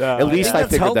least I That's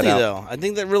figured healthy, that out. though. I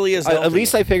think that really is healthy. At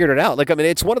least I figured it out. Like, I mean,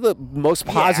 it's one of the most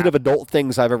positive adult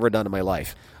things I've ever done in my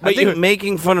life. I think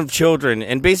making fun of children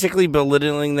and basically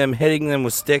belittling them, hitting them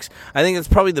with sticks, I think that's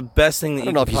probably the best thing that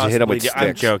you know can if you should hit 'em with possibly do.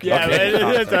 I'm sticks.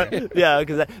 joking. Yeah,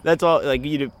 because that's all. Like,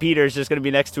 Peter's just gonna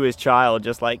be next to his child,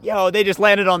 just like, yo, they just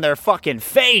landed on their fucking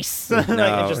face, and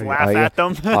just laugh at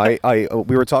them.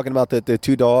 We were talking about the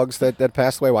two dogs that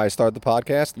passed away while I started the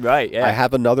podcast. Right. Yeah. I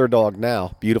have another dog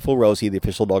now, beautiful Rosie, the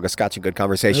official dog of Scotch and Good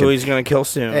Conversation. Who he's going to kill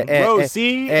soon.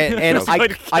 Rosie. And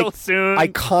Soon. I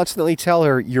constantly tell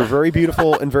her, you're very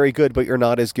beautiful and very good, but you're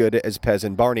not as good as Pez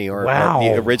and Barney or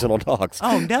the original dogs.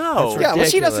 Oh no. Yeah, well,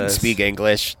 she doesn't ridiculous. speak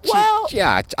English. Well-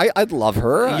 I'd love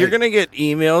her. You're going to get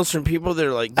emails from people that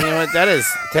are like, you know what, that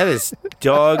is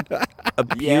dog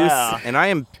abuse, Yeah. and I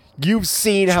am... You've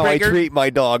seen how I Triggered. treat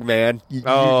my dog, man.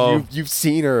 You've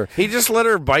seen her. He just let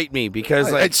her bite me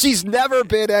because, like... And she's never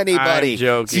bit anybody. I'm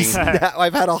joking.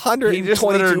 I've had 122 He just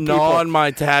let her people. gnaw on my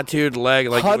tattooed leg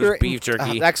like it was beef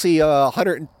jerky. Actually,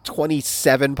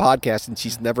 127 podcasts, and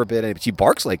she's never bit anybody. She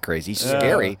barks like crazy. She's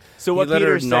scary. So what He let her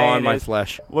Peter's gnaw on saying my is,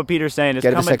 flesh. what Peter's saying is,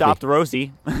 Get a come vasectomy. adopt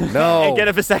Rosie. No. And get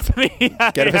a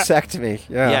vasectomy. Get a vasectomy.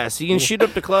 Yeah. Yeah, so you can shoot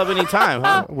up the club anytime,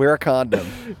 huh? Wear a condom.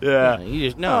 Yeah. You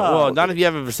just well, not if you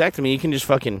have a vasectomy. You can just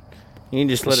let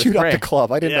Shoot it spray. up the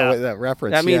club. I didn't Yeah. know that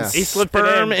reference. That means yeah.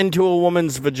 sperm into a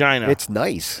woman's vagina. It's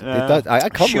nice. It does. I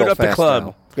come Shoot real up the fast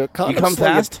club. now. Condoms You come slow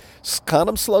fast?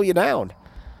 Condoms slow you down.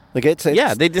 Like it's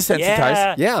yeah, they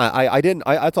desensitize. Yeah, I didn't.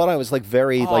 I thought I was like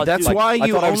very like. that's like, why I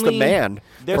you thought I was the only- man.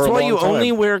 That's for a why long you time.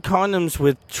 only wear condoms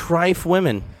with trife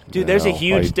women. Dude, there's a No,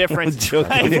 huge difference.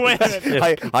 between women.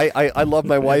 I love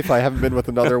my wife. I haven't been with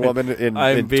another woman in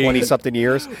I'm being- 20 something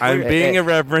years. I'm being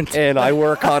irreverent. and I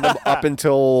wore a condom up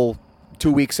until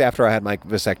 2 weeks after I had my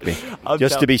vasectomy,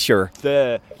 just to be sure.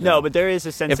 No, but there is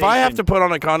a sensation. If I have to put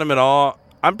on a condom at all,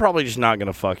 I'm probably just not going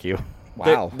to fuck you.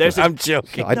 Wow, I'm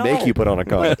joking. I'd make you put on a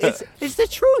condom. It's the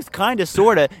truth, kind of,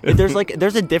 sort of.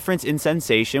 There's a difference in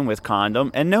sensation with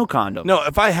condom and no condom. No,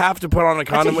 if I have to put on a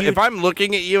condom, huge- if I'm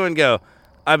looking at you and go,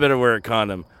 I better wear a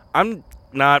condom, I'm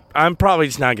probably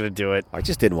just not going to do it. I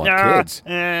just didn't want kids.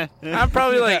 I'm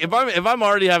probably like, if I'm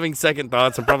already having second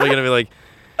thoughts, I'm probably going to be like,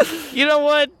 you know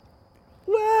what?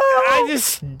 I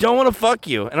just don't want to fuck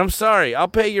you, and I'm sorry. I'll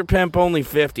pay your pimp only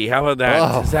 $50. How about that?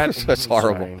 Oh, Is that that's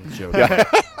horrible. Sorry, I'm joking.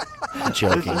 I'm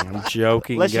joking. I'm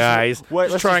joking, Let's just- guys.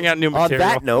 let's Just trying out new On material.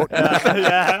 that note,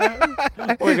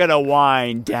 We're gonna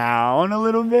wind down a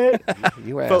little bit.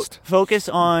 you asked. Focus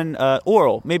on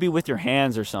oral, maybe with your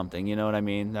hands or something. You know what I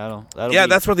mean? That'll Yeah, be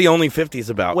that's what the only 50's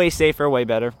about. way safer, way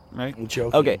better, right? I'm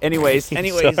joking. Okay. Anyways.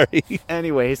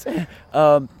 Sorry.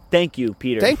 Thank you,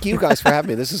 Peter. Thank you guys for having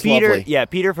me. This is Peter. lovely. Yeah,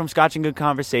 Peter from Scotch and Good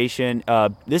Conversation.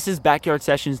 This is Backyard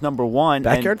Sessions #1.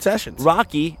 Backyard and Sessions.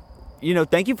 Rocky,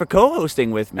 thank you for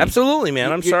co-hosting with me. Absolutely,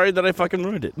 man. I'm You- sorry that I fucking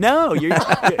ruined it. No,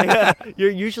 you're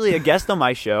usually a guest on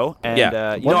my show, and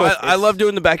Yeah. you know, I love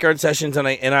doing the Backyard Sessions, and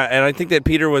I think that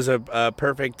Peter was a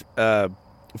perfect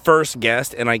first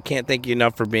guest, and I can't thank you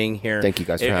enough for being here. Thank you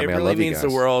guys for having me. It I really love you means the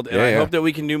guys. world, and Yeah, I yeah. hope that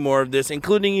we can do more of this,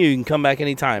 including you. You can come back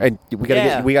anytime. And we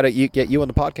gotta get you on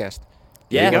the podcast.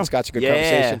 Yeah. You and Scott's a good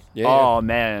conversation. Yeah. Oh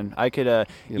man, I could my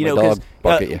dog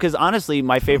bark at you. because honestly,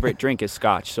 my favorite drink is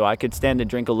Scotch, so I could stand to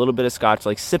drink a little bit of Scotch,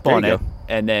 like sip There on you it, go.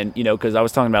 and then because I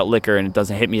was talking about liquor and it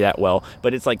doesn't hit me that well,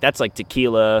 but it's like that's like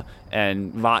tequila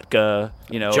and vodka.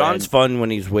 John's fun when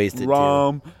he's wasted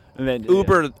rum. too. And then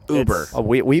Uber. Oh,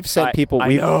 we've sent people.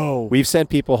 We've sent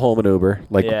people home in Uber,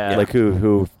 like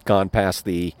who've gone past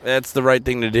the. That's the right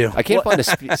thing to do. I can't find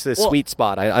a sweet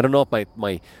spot. I don't know if my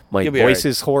voice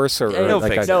is hoarse or.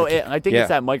 I think it's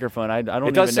that microphone. I don't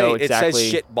it does even know say, exactly. It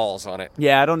says shit balls on it.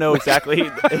 Yeah, I don't know exactly.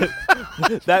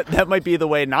 that might be the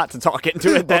way not to talk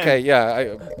into it. Then. Okay,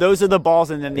 yeah. Those are the balls,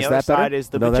 and then the other side is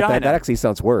the vagina. That actually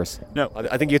sounds worse. No,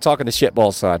 I think you're talking the shit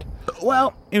ball side.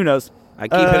 Well, who knows? I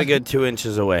keep it a good 2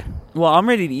 inches away. Well, I'm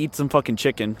ready to eat some fucking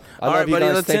chicken. I love you buddy,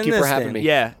 guys. let's Thank end you for this having thing. me.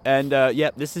 Yeah, and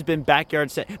this has been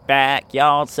Backyard Sessions.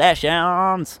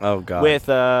 Oh, God. With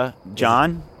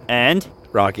John and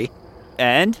Rocky.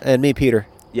 And me, Peter.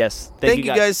 Yes. Thank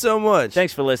you guys so much.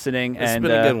 Thanks for listening. It's been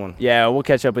a good one. Yeah, we'll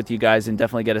catch up with you guys and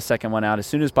definitely get a second one out as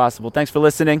soon as possible. Thanks for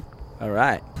listening. All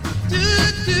right. Do